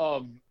of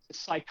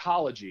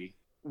psychology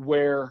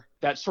where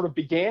that sort of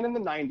began in the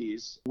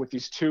 90s with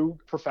these two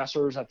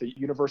professors at the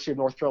University of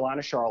North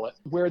Carolina, Charlotte,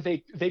 where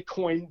they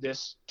coined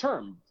this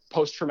term,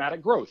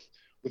 post-traumatic growth,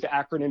 with the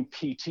acronym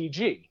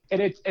PTG.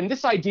 And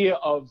this idea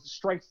of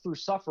strength through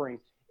suffering,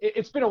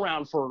 it's been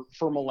around for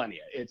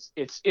millennia.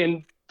 It's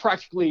in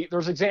practically,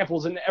 there's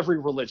examples in every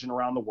religion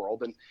around the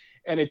world,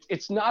 and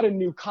it's not a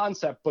new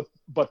concept,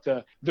 but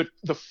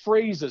the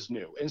phrase is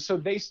new. And so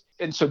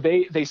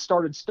they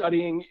started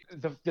studying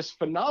this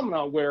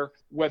phenomenon where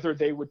whether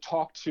they would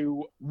talk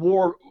to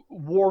war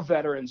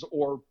veterans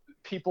or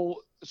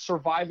people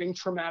surviving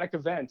traumatic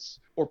events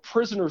or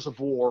prisoners of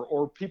war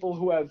or people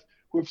who have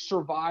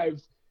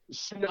survived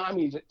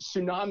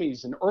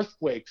tsunamis and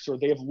earthquakes, or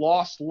they have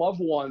lost loved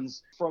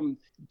ones from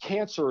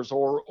cancers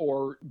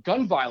or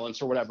gun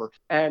violence or whatever.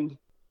 And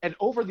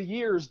over the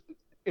years,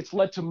 it's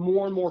led to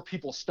more and more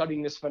people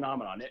studying this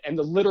phenomenon, and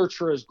the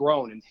literature has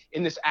grown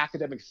in this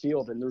academic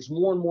field, and there's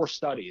more and more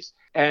studies.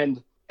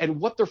 And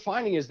what they're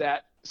finding is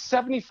that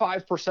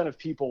 75% of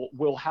people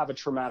will have a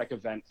traumatic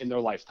event in their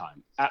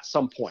lifetime at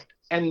some point.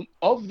 And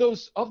of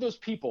those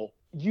people,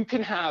 you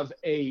can have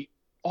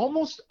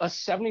almost a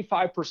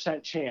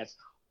 75% chance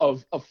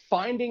of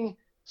finding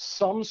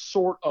some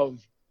sort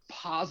of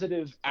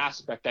positive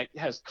aspect that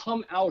has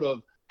come out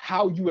of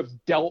how you have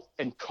dealt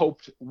and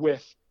coped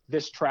with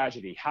this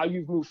tragedy, how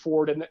you've moved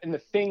forward, and the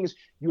things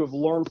you have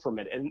learned from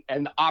it,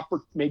 and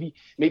maybe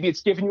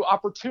it's given you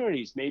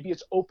opportunities, maybe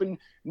it's opened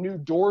new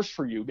doors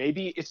for you,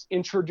 maybe it's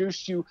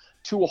introduced you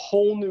to a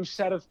whole new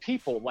set of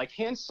people, like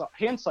hand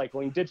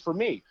cycling did for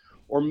me,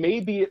 or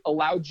maybe it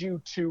allowed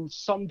you to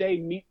someday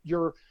meet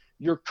your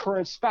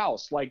current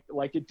spouse, like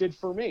it did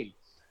for me.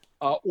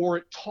 Or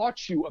it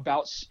taught you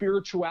about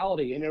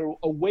spirituality and it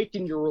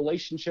awakened your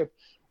relationship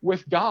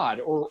with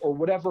God or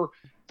whatever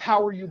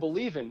power you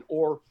believe in.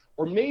 Or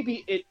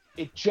maybe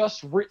it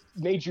just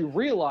made you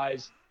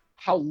realize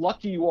how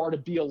lucky you are to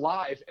be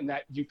alive and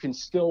that you can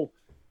still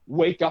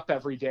wake up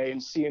every day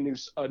and see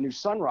a new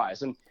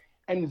sunrise.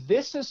 And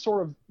this is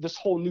sort of this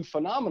whole new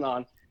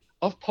phenomenon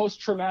of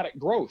post-traumatic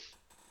growth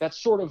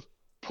that's sort of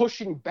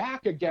pushing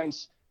back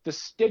against the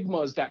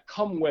stigmas that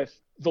come with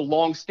the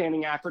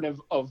long-standing acronym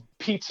of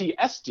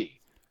PTSD,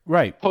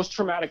 right?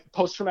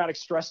 Post-traumatic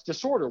stress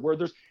disorder, where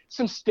there's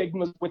some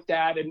stigmas with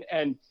that,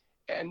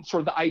 and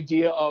sort of the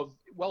idea of,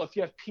 well, if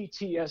you have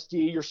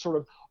PTSD, you're sort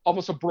of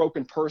almost a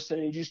broken person,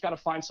 and you just got to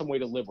find some way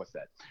to live with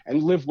it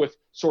and live with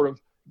sort of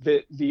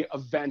the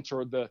event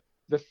or the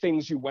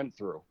things you went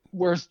through.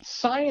 Whereas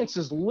science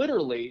is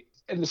literally,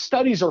 and the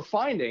studies are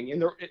finding,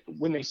 and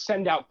when they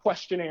send out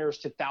questionnaires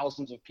to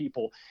thousands of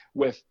people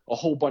with a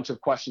whole bunch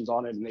of questions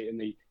on it, and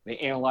they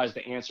analyze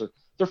the answer,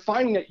 they're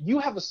finding that you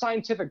have a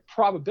scientific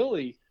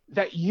probability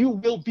that you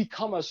will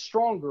become a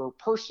stronger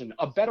person,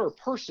 a better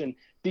person,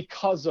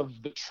 because of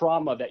the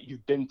trauma that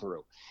you've been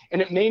through.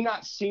 And it may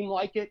not seem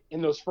like it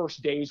in those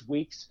first days,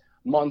 weeks,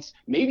 months,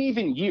 maybe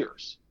even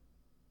years,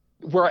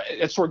 where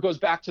it sort of goes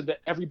back to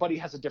everybody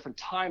has a different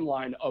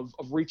timeline of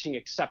reaching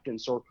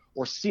acceptance or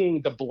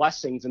seeing the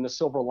blessings and the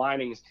silver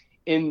linings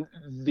in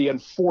the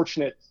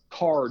unfortunate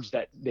cards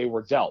that they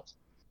were dealt.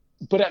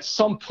 But at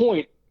some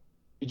point,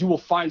 you will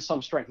find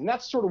some strength. And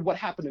that's sort of what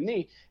happened to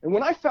me. And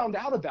when I found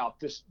out about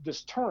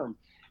this term,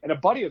 and a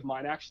buddy of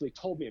mine actually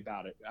told me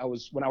about it,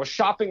 when I was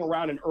shopping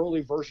around an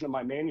early version of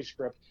my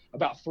manuscript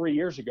about 3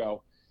 years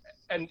ago,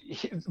 and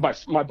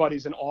my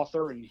buddy's an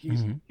author, and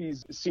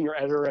he's a senior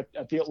editor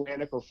at The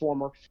Atlantic, or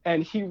former.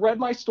 And he read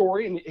my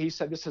story, and he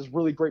said, this has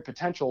really great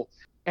potential.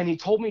 And he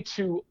told me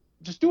to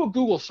just do a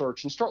Google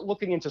search and start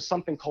looking into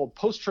something called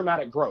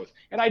post-traumatic growth.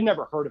 And I'd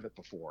never heard of it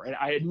before, and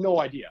I had no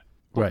idea.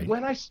 But right.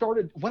 When I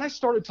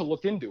started to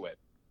look into it,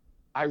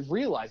 I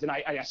realized, and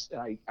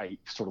I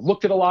sort of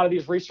looked at a lot of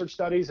these research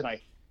studies, and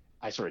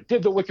I sort of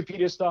did the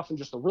Wikipedia stuff and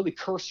just a really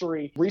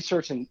cursory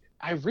research, and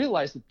I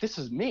realized that this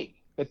is me.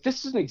 That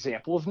this is an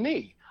example of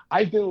me.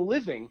 I've been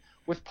living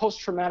with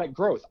post-traumatic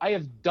growth. I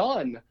have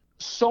done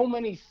so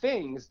many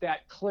things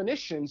that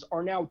clinicians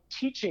are now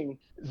teaching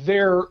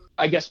their,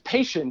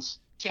 patients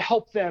to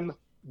help them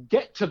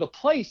get to the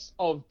place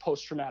of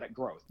post-traumatic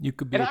growth.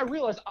 I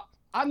realized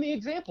I'm the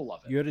example of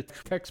it. You're the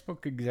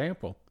textbook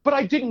example. But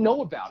I didn't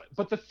know about it.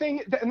 But the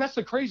thing, and that's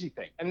the crazy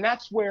thing, and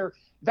that's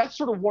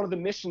sort of one of the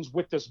missions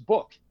with this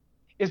book,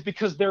 is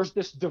because there's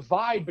this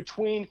divide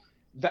between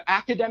the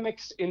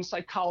academics in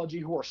psychology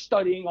who are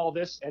studying all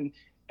this and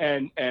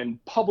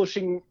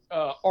publishing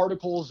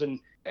articles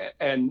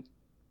and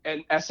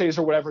essays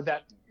or whatever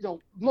that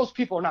most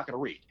people are not going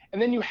to read,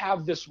 and then you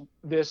have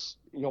this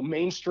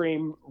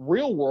mainstream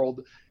real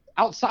world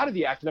outside of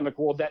the academic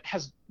world that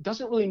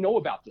doesn't really know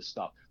about this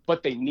stuff,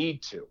 but they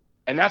need to,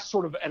 and I'm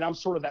sort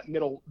of that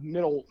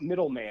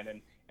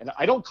middleman, and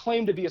I don't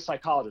claim to be a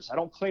psychologist, I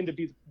don't claim to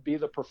be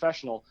the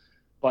professional,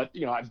 but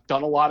I've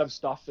done a lot of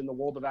stuff in the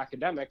world of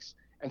academics,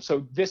 and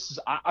so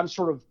I'm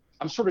sort of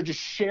just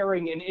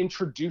sharing and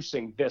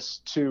introducing this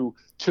to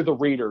the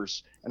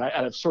readers, and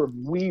I've sort of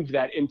weaved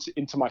that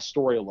into my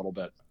story a little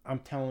bit. I'm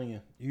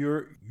telling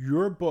you,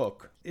 your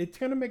book, it's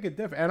gonna make a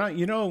difference. And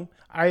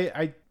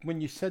I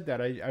when you said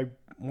that, I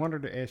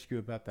wanted to ask you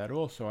about that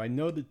also. I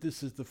know that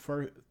this is the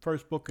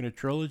first book in a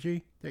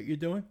trilogy that you're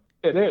doing.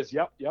 It is.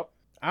 Yep.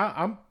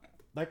 I'm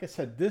like I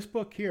said, this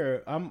book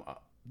here,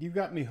 you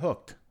got me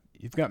hooked.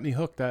 You've got me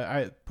hooked.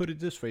 I put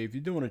it this way: if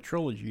you're doing a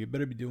trilogy, you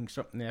better be doing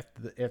something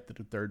after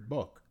the third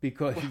book,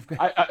 because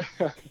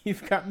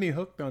you've got me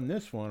hooked on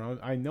this one.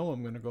 I know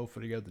I'm going to go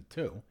for the other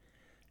two.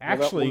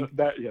 Actually,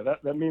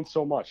 that means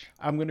so much.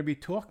 I'm going to be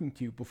talking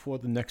to you before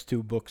the next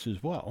two books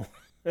as well.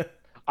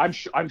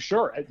 I'm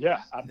sure.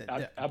 Yeah,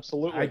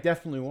 absolutely. I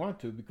definitely want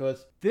to,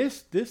 because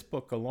this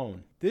book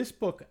alone,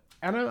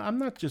 and I'm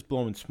not just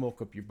blowing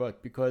smoke up your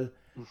butt, because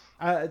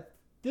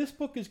this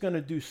book is going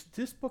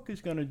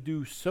to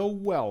do so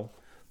well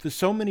for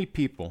so many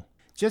people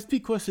just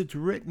because it's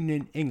written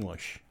in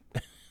English.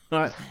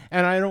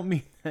 And I don't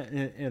mean that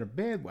in a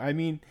bad way. I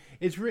mean,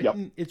 it's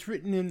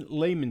written in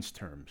layman's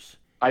terms.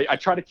 I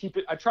try to keep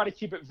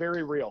it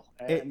very real,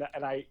 and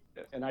I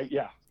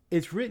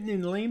It's written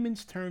in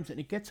layman's terms, and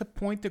it gets a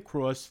point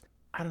across.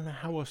 I don't know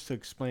how else to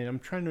explain it. I'm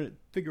trying to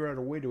figure out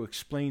a way to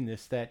explain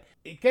this, that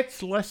it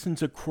gets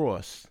lessons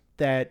across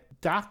that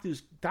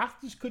doctors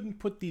couldn't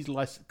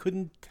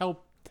couldn't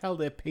tell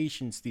their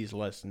patients these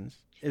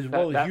lessons as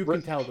well as you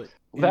can tell it.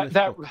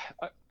 That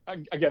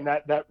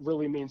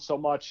really means so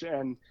much,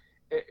 and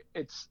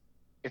it's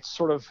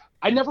sort of,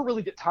 I never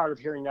really get tired of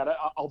hearing that.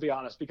 I'll be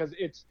honest, because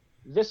it's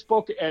this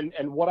book and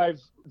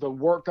the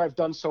work I've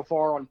done so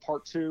far on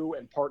part 2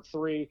 and part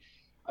 3.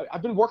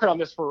 I've been working on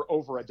this for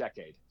over a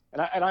decade,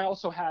 and I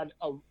also I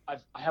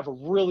have a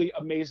really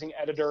amazing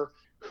editor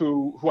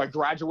who I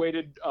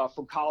graduated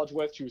from college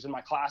with. She was in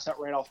my class at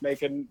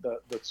Randolph-Macon,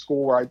 the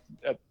school where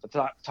at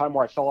the time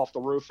where I fell off the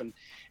roof, and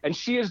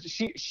she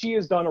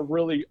has done a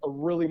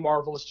really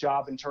marvelous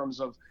job in terms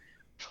of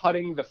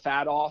cutting the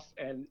fat off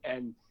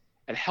and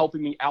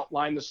helping me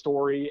outline the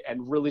story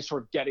and really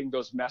sort of getting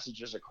those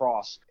messages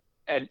across.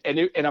 And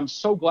I'm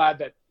so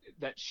glad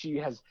that she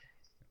has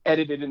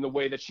edited in the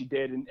way that she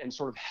did and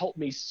sort of helped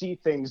me see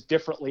things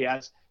differently,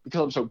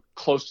 because I'm so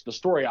close to the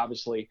story,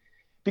 obviously,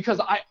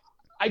 because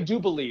I do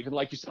believe, and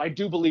like you said, I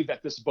do believe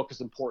that this book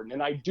is important,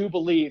 and I do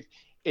believe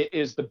it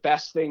is the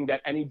best thing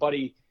that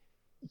anybody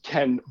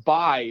can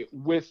buy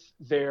with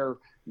their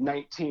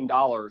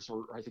 $19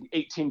 or I think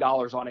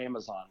 $18 on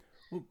Amazon.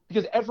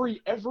 Because every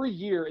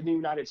year in the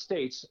United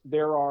States,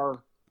 there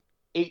are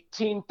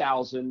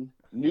 18,000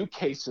 new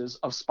cases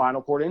of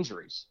spinal cord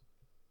injuries.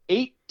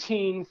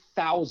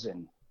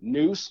 18,000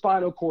 new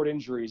spinal cord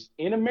injuries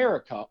in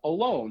America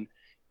alone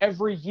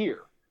every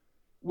year,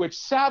 which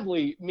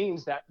sadly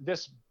means that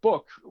this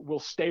book will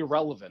stay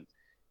relevant.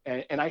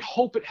 And I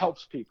hope it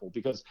helps people,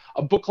 because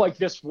a book like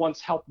this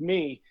once helped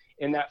me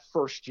in that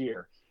first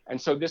year. And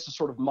so this is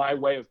sort of my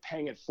way of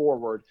paying it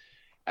forward,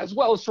 as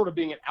well as sort of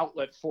being an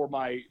outlet for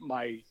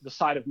the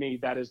side of me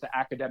that is the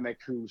academic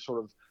who sort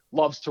of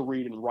loves to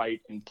read and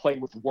write and play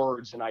with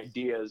words and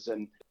ideas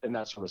and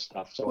that sort of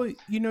stuff. So, well,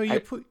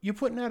 you're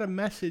putting out a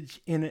message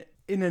in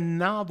a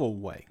novel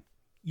way.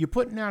 You're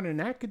putting out an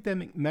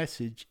academic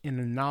message in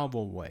a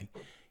novel way.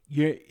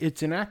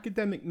 It's an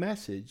academic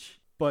message,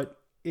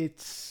 but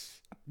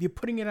you're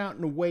putting it out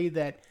in a way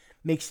that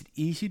makes it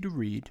easy to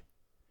read.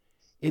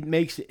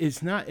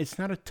 It's not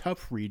a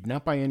tough read,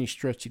 not by any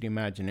stretch of the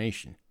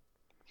imagination.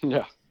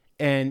 Yeah.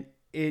 And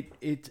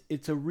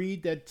it's a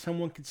read that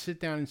someone can sit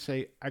down and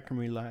say, I can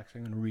relax.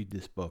 I'm going to read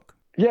this book.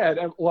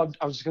 Yeah. Well,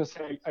 I was just going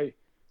to say,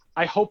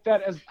 I hope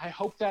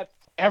that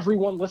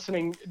everyone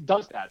listening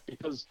does that,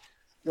 because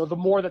the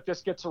more that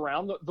this gets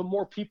around, the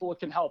more people it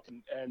can help,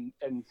 and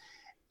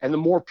the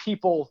more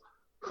people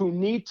who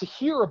need to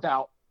hear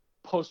about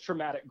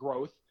post-traumatic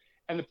growth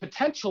and the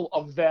potential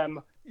of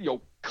them,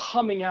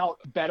 coming out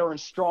better and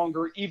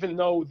stronger, even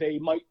though they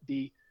might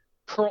be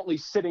currently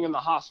sitting in the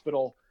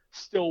hospital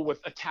still with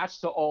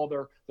attached to all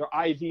their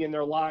IV and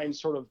their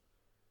lines, sort of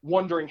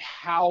wondering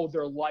how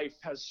their life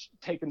has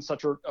taken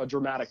such a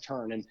dramatic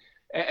turn.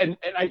 And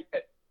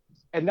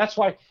that's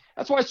why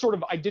sort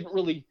of I didn't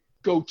really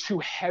go too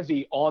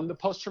heavy on the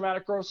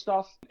post-traumatic growth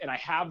stuff. And I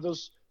have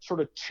those sort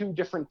of two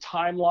different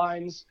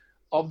timelines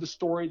of the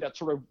story that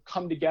sort of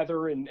come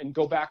together and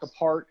go back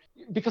apart,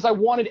 because I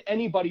wanted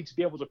anybody to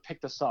be able to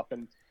pick this up.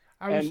 And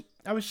I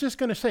was just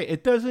going to say,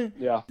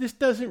 this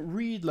doesn't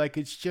read like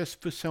it's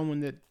just for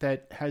someone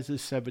that has a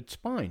severed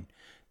spine.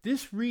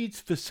 This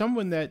reads for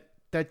someone that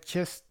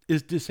just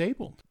is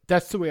disabled.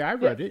 That's the way I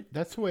read it.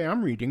 That's the way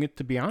I'm reading it,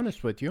 to be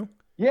honest with you.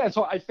 Yeah.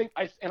 So I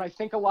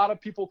think a lot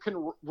of people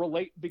can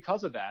relate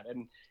because of that.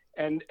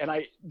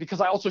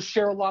 Because I also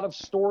share a lot of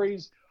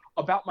stories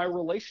about my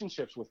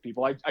relationships with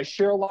people. I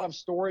share a lot of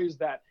stories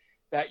that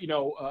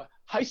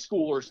high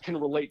schoolers can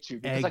relate to,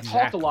 because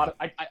Exactly.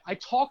 I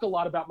talk a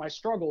lot about my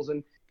struggles,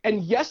 and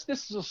yes,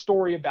 this is a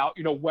story about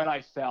when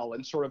I fell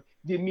and sort of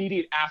the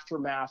immediate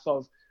aftermath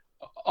of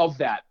of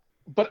that.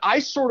 But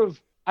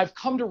I've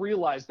come to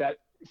realize that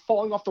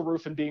falling off the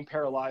roof and being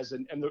paralyzed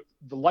and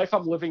the life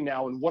I'm living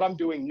now and what I'm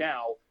doing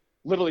now,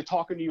 literally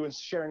talking to you and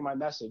sharing my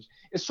message,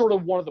 is sort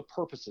of one of the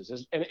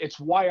purposes, and it's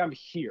why I'm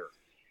here.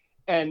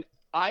 And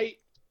I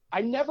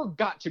never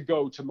got to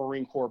go to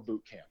Marine Corps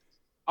boot camp.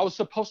 I was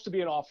supposed to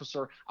be an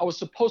officer. I was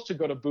supposed to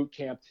go to boot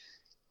camp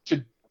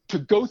to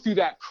go through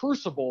that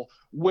crucible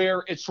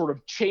where it sort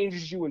of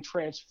changes you and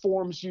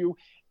transforms you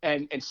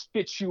and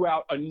spits you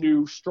out a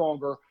new,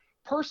 stronger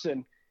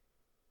person.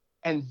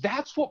 And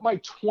that's what my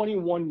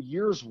 21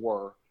 years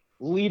were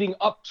leading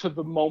up to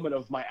the moment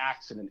of my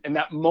accident, and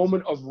that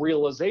moment of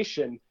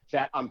realization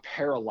that I'm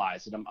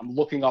paralyzed and I'm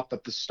looking up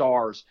at the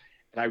stars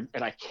and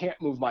I can't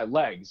move my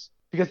legs.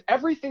 Because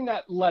everything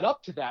that led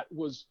up to that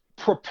was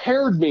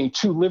prepared me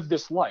to live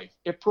this life.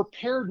 It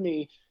prepared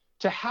me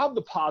to have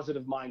the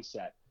positive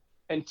mindset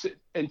and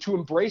to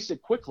embrace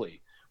it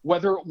quickly,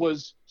 whether it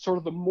was sort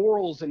of the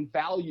morals and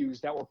values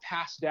that were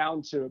passed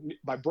down to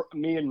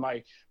me and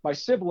my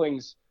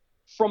siblings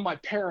from my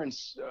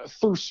parents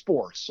through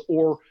sports,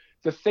 or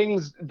the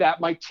things that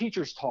my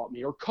teachers taught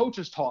me or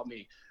coaches taught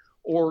me,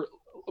 or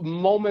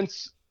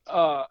moments,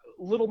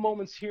 little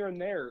moments here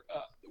and there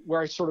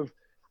where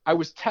I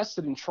was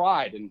tested and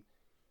tried. And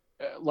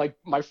like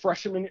my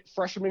freshman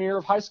year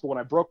of high school, when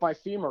I broke my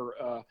femur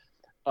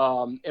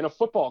in a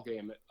football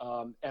game,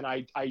 and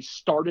I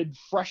started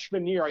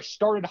freshman year, I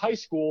started high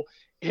school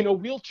in a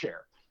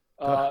wheelchair,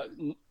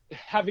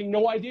 having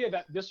no idea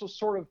that this was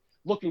sort of,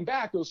 looking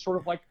back, it was sort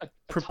of like a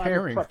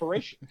time of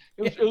preparation.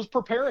 It was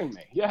preparing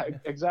me. Yeah,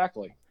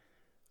 exactly.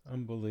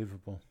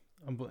 Unbelievable.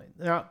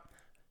 Now,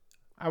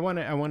 I want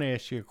to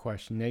ask you a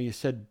question. Now, you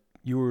said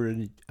you were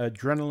an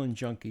adrenaline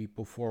junkie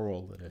before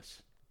all of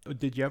this.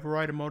 Did you ever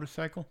ride a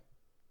motorcycle?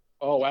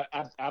 Oh,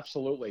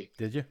 absolutely.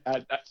 Did you?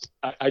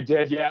 I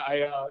did. Yeah.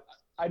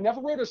 I never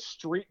rode a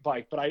street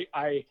bike, but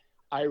I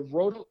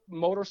rode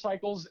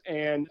motorcycles,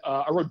 and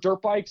I rode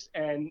dirt bikes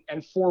and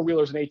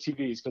four-wheelers and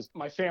ATVs, because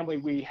my family,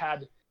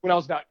 when I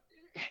was about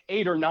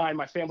 8 or 9,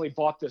 my family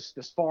bought this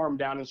farm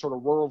down in sort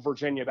of rural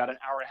Virginia, about an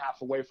hour and a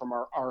half away from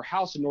our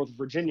house in Northern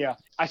Virginia.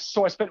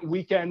 So I spent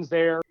weekends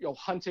there,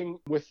 hunting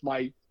with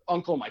my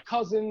uncle and my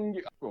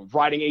cousin,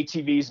 riding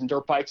ATVs and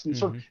dirt bikes, and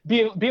sort of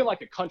being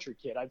like a country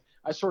kid. I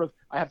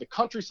have the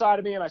country side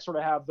of me, and I sort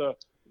of have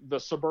the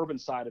suburban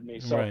side of me.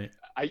 So right.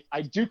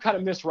 I do kind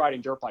of miss riding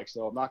dirt bikes,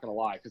 though. I'm not going to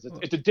lie, because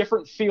it's a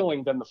different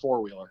feeling than the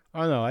four-wheeler.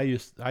 Oh no, I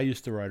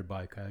used to ride a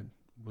bike. I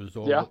was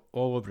all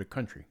over the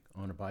country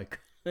on a bike.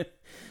 Did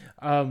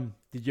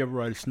you ever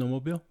ride a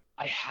snowmobile?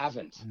 I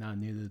haven't. No,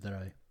 neither did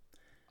I.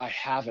 I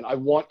haven't. I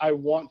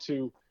want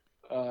to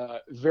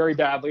very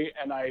badly,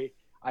 and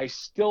I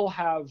still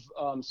have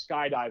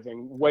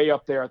skydiving way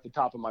up there at the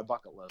top of my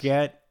bucket list.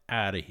 Get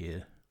out of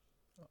here!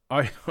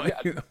 Are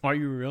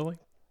you really?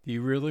 Do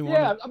you really want?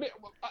 Yeah, I mean,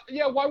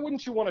 yeah. Why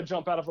wouldn't you want to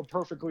jump out of a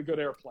perfectly good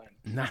airplane?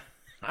 Nah,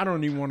 I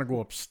don't even want to go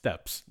up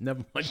steps.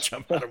 Never mind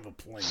jump out of a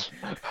plane.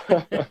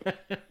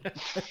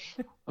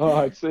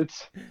 Oh,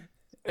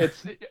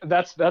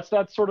 that's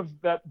that sort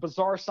of that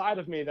bizarre side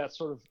of me that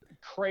sort of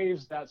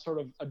craves that sort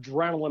of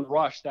adrenaline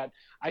rush that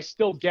I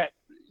still get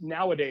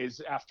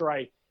nowadays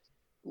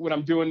when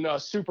I'm doing a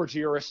Super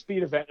G or a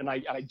speed event, and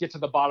I get to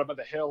the bottom of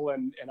the hill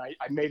and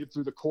I made it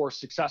through the course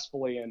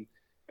successfully,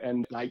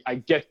 and I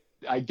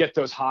get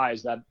those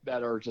highs that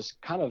are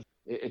just kind of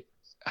it.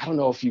 I don't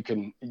know if you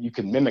can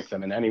mimic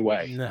them in any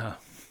way. No,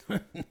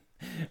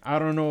 I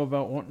don't know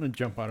about wanting to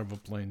jump out of a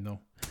plane though.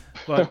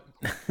 But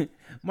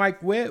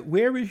Mike,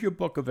 where is your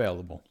book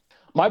available?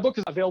 My book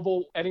is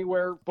available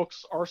anywhere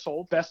books are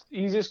sold. Best,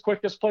 easiest,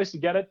 quickest place to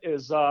get it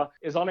is on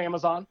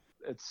Amazon.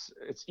 It's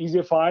easy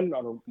to find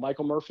under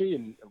Michael Murphy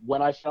and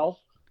When I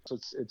Fell. So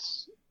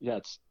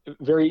it's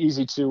very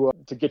easy to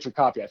get your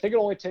copy. I think it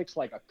only takes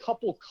like a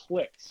couple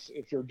clicks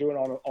if you're doing it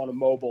on a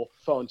mobile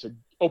phone to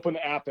open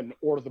the app and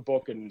order the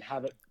book and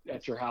have it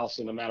at your house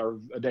in a matter of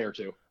a day or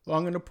two. Well,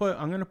 I'm gonna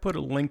put a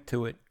link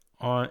to it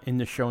in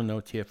the show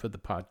notes here for the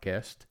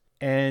podcast.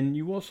 And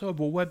you also have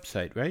a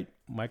website, right?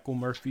 Michael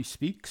Murphy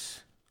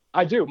Speaks.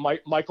 I do.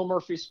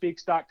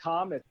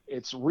 MichaelMurphySpeaks.com.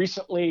 It's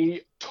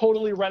recently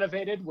totally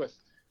renovated with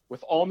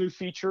all new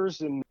features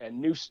and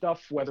new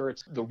stuff, whether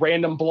it's the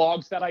random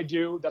blogs that I've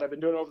been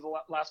doing over the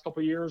last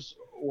couple of years,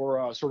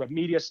 or sort of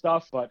media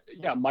stuff. But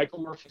yeah,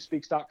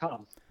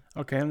 MichaelMurphySpeaks.com.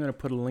 Okay, I'm going to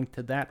put a link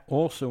to that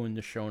also in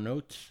the show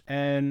notes,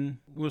 and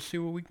we'll see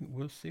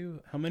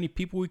how many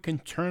people we can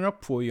turn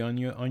up for you on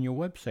your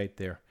website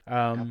there.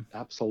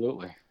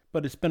 Absolutely.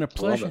 But it's been a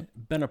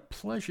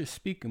pleasure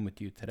speaking with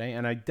you today,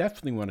 and I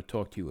definitely want to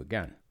talk to you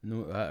again.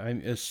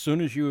 As soon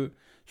as you're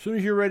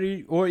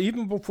ready, or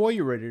even before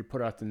you're ready to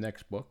put out the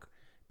next book,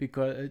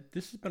 because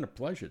this has been a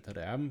pleasure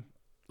today.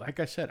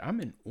 Like I said,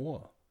 I'm in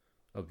awe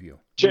of you.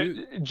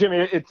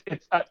 Jimmy,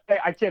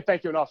 I can't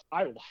thank you enough.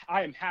 I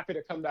am happy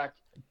to come back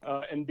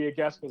and be a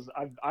guest, because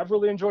I've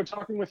really enjoyed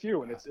talking with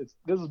you, and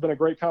this has been a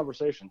great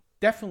conversation.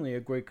 Definitely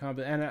a great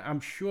conversation, and I'm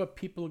sure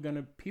people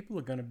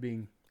are gonna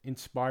be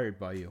inspired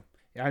by you.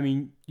 I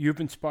mean, you've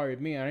inspired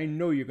me, and I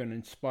know you're going to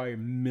inspire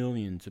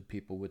millions of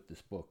people with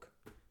this book.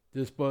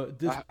 This book,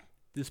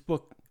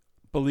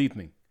 believe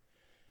me,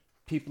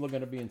 people are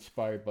going to be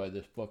inspired by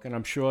this book, and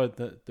I'm sure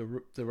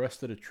the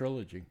rest of the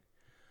trilogy.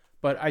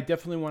 But I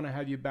definitely want to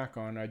have you back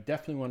on. I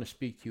definitely want to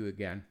speak to you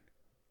again.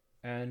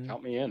 And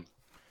count me in.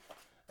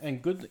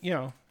 And good,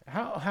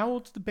 how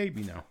old's the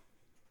baby now?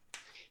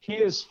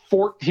 He's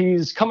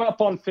coming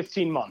up on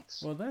 15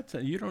 months. Well,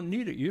 you don't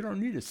need it. You don't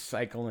need a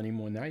cycle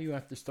anymore. Now you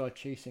have to start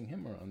chasing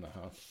him around the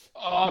house.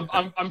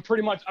 I'm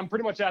pretty much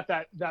at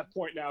that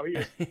point now. He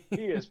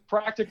is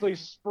practically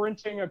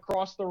sprinting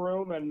across the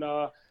room, and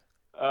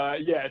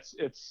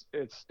it's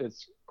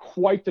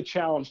quite the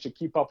challenge to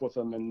keep up with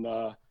him, and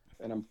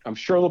I'm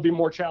sure there'll be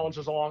more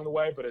challenges along the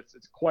way, but it's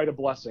quite a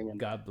blessing. And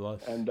God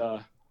bless. And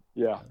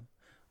yeah.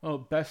 Well,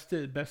 best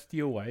to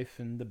your wife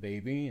and the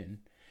baby and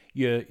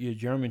your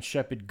German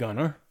Shepherd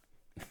Gunner.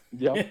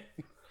 Yep.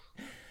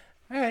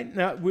 All right,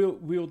 now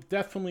we'll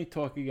definitely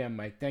talk again,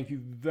 Mike. Thank you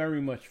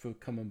very much for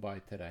coming by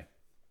today.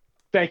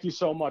 Thank you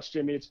so much,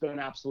 Jimmy. It's been an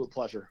absolute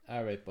pleasure.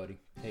 All right, buddy.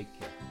 Take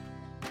care.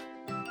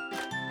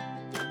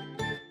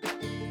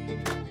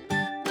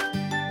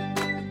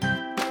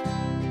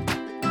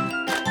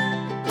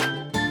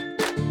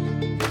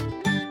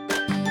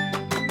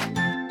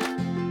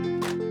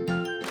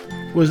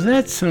 Was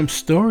that some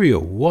story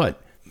or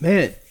what?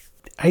 Man,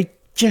 I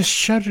just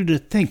shudder to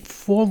think,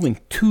 falling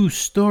 2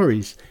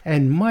 stories.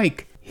 And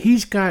Mike,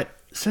 he's got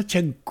such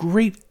a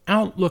great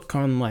outlook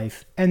on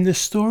life. And the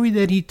story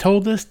that he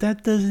told us,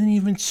 that doesn't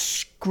even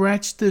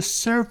scratch the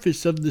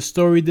surface of the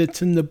story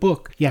that's in the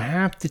book. You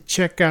have to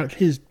check out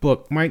his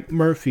book, Mike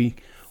Murphy,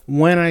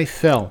 When I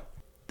Fell.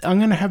 I'm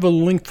going to have a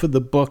link for the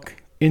book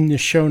in the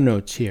show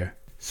notes here.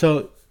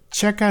 So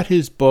check out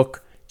his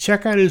book.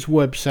 Check out his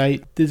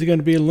website. There's going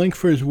to be a link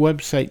for his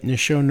website in the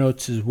show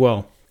notes as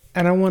well.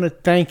 And I want to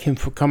thank him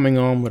for coming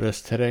on with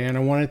us today. And I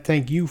want to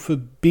thank you for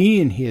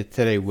being here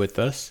today with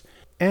us.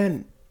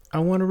 And I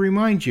want to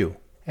remind you,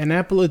 An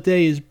Apple a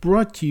Day is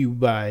brought to you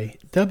by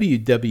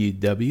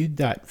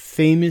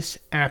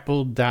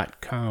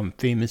www.famousapple.com.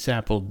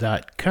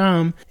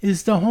 Famousapple.com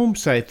is the home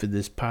site for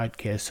this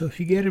podcast. So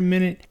if you get a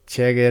minute,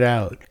 check it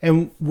out.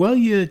 And while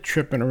you're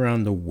tripping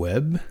around the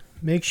web,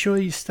 make sure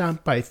you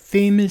stop by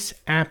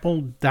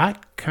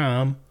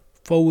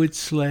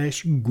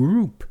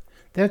famousapple.com/group.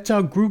 That's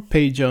our group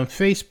page on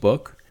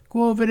Facebook.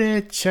 Go over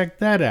there, check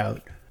that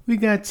out. We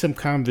got some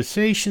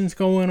conversations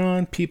going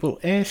on, people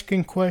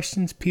asking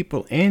questions,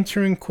 people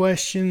answering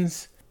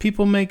questions,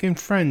 people making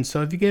friends.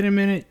 So if you get a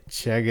minute,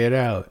 check it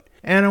out.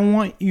 And I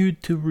want you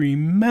to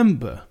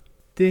remember,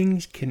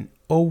 things can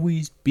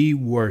always be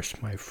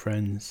worse, my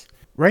friends.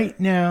 Right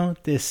now,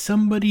 there's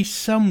somebody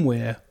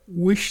somewhere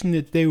wishing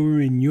that they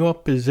were in your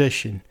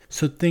position,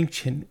 so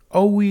things can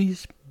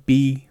always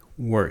be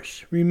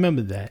worse.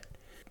 Remember that.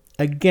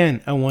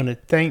 Again, I want to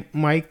thank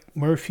Mike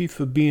Murphy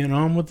for being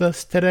on with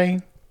us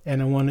today,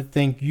 and I want to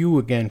thank you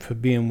again for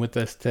being with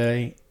us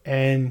today,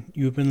 and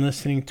you've been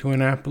listening to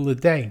An Apple a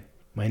Day.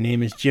 My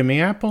name is Jimmy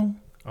Apple.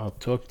 I'll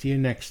talk to you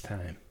next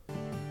time.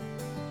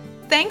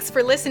 Thanks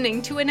for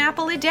listening to An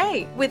Apple a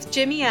Day with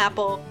Jimmy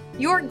Apple,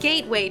 your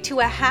gateway to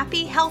a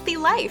happy, healthy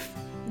life.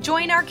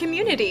 Join our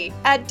community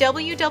at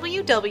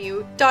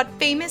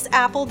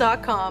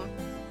www.famousapple.com.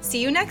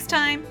 See you next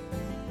time.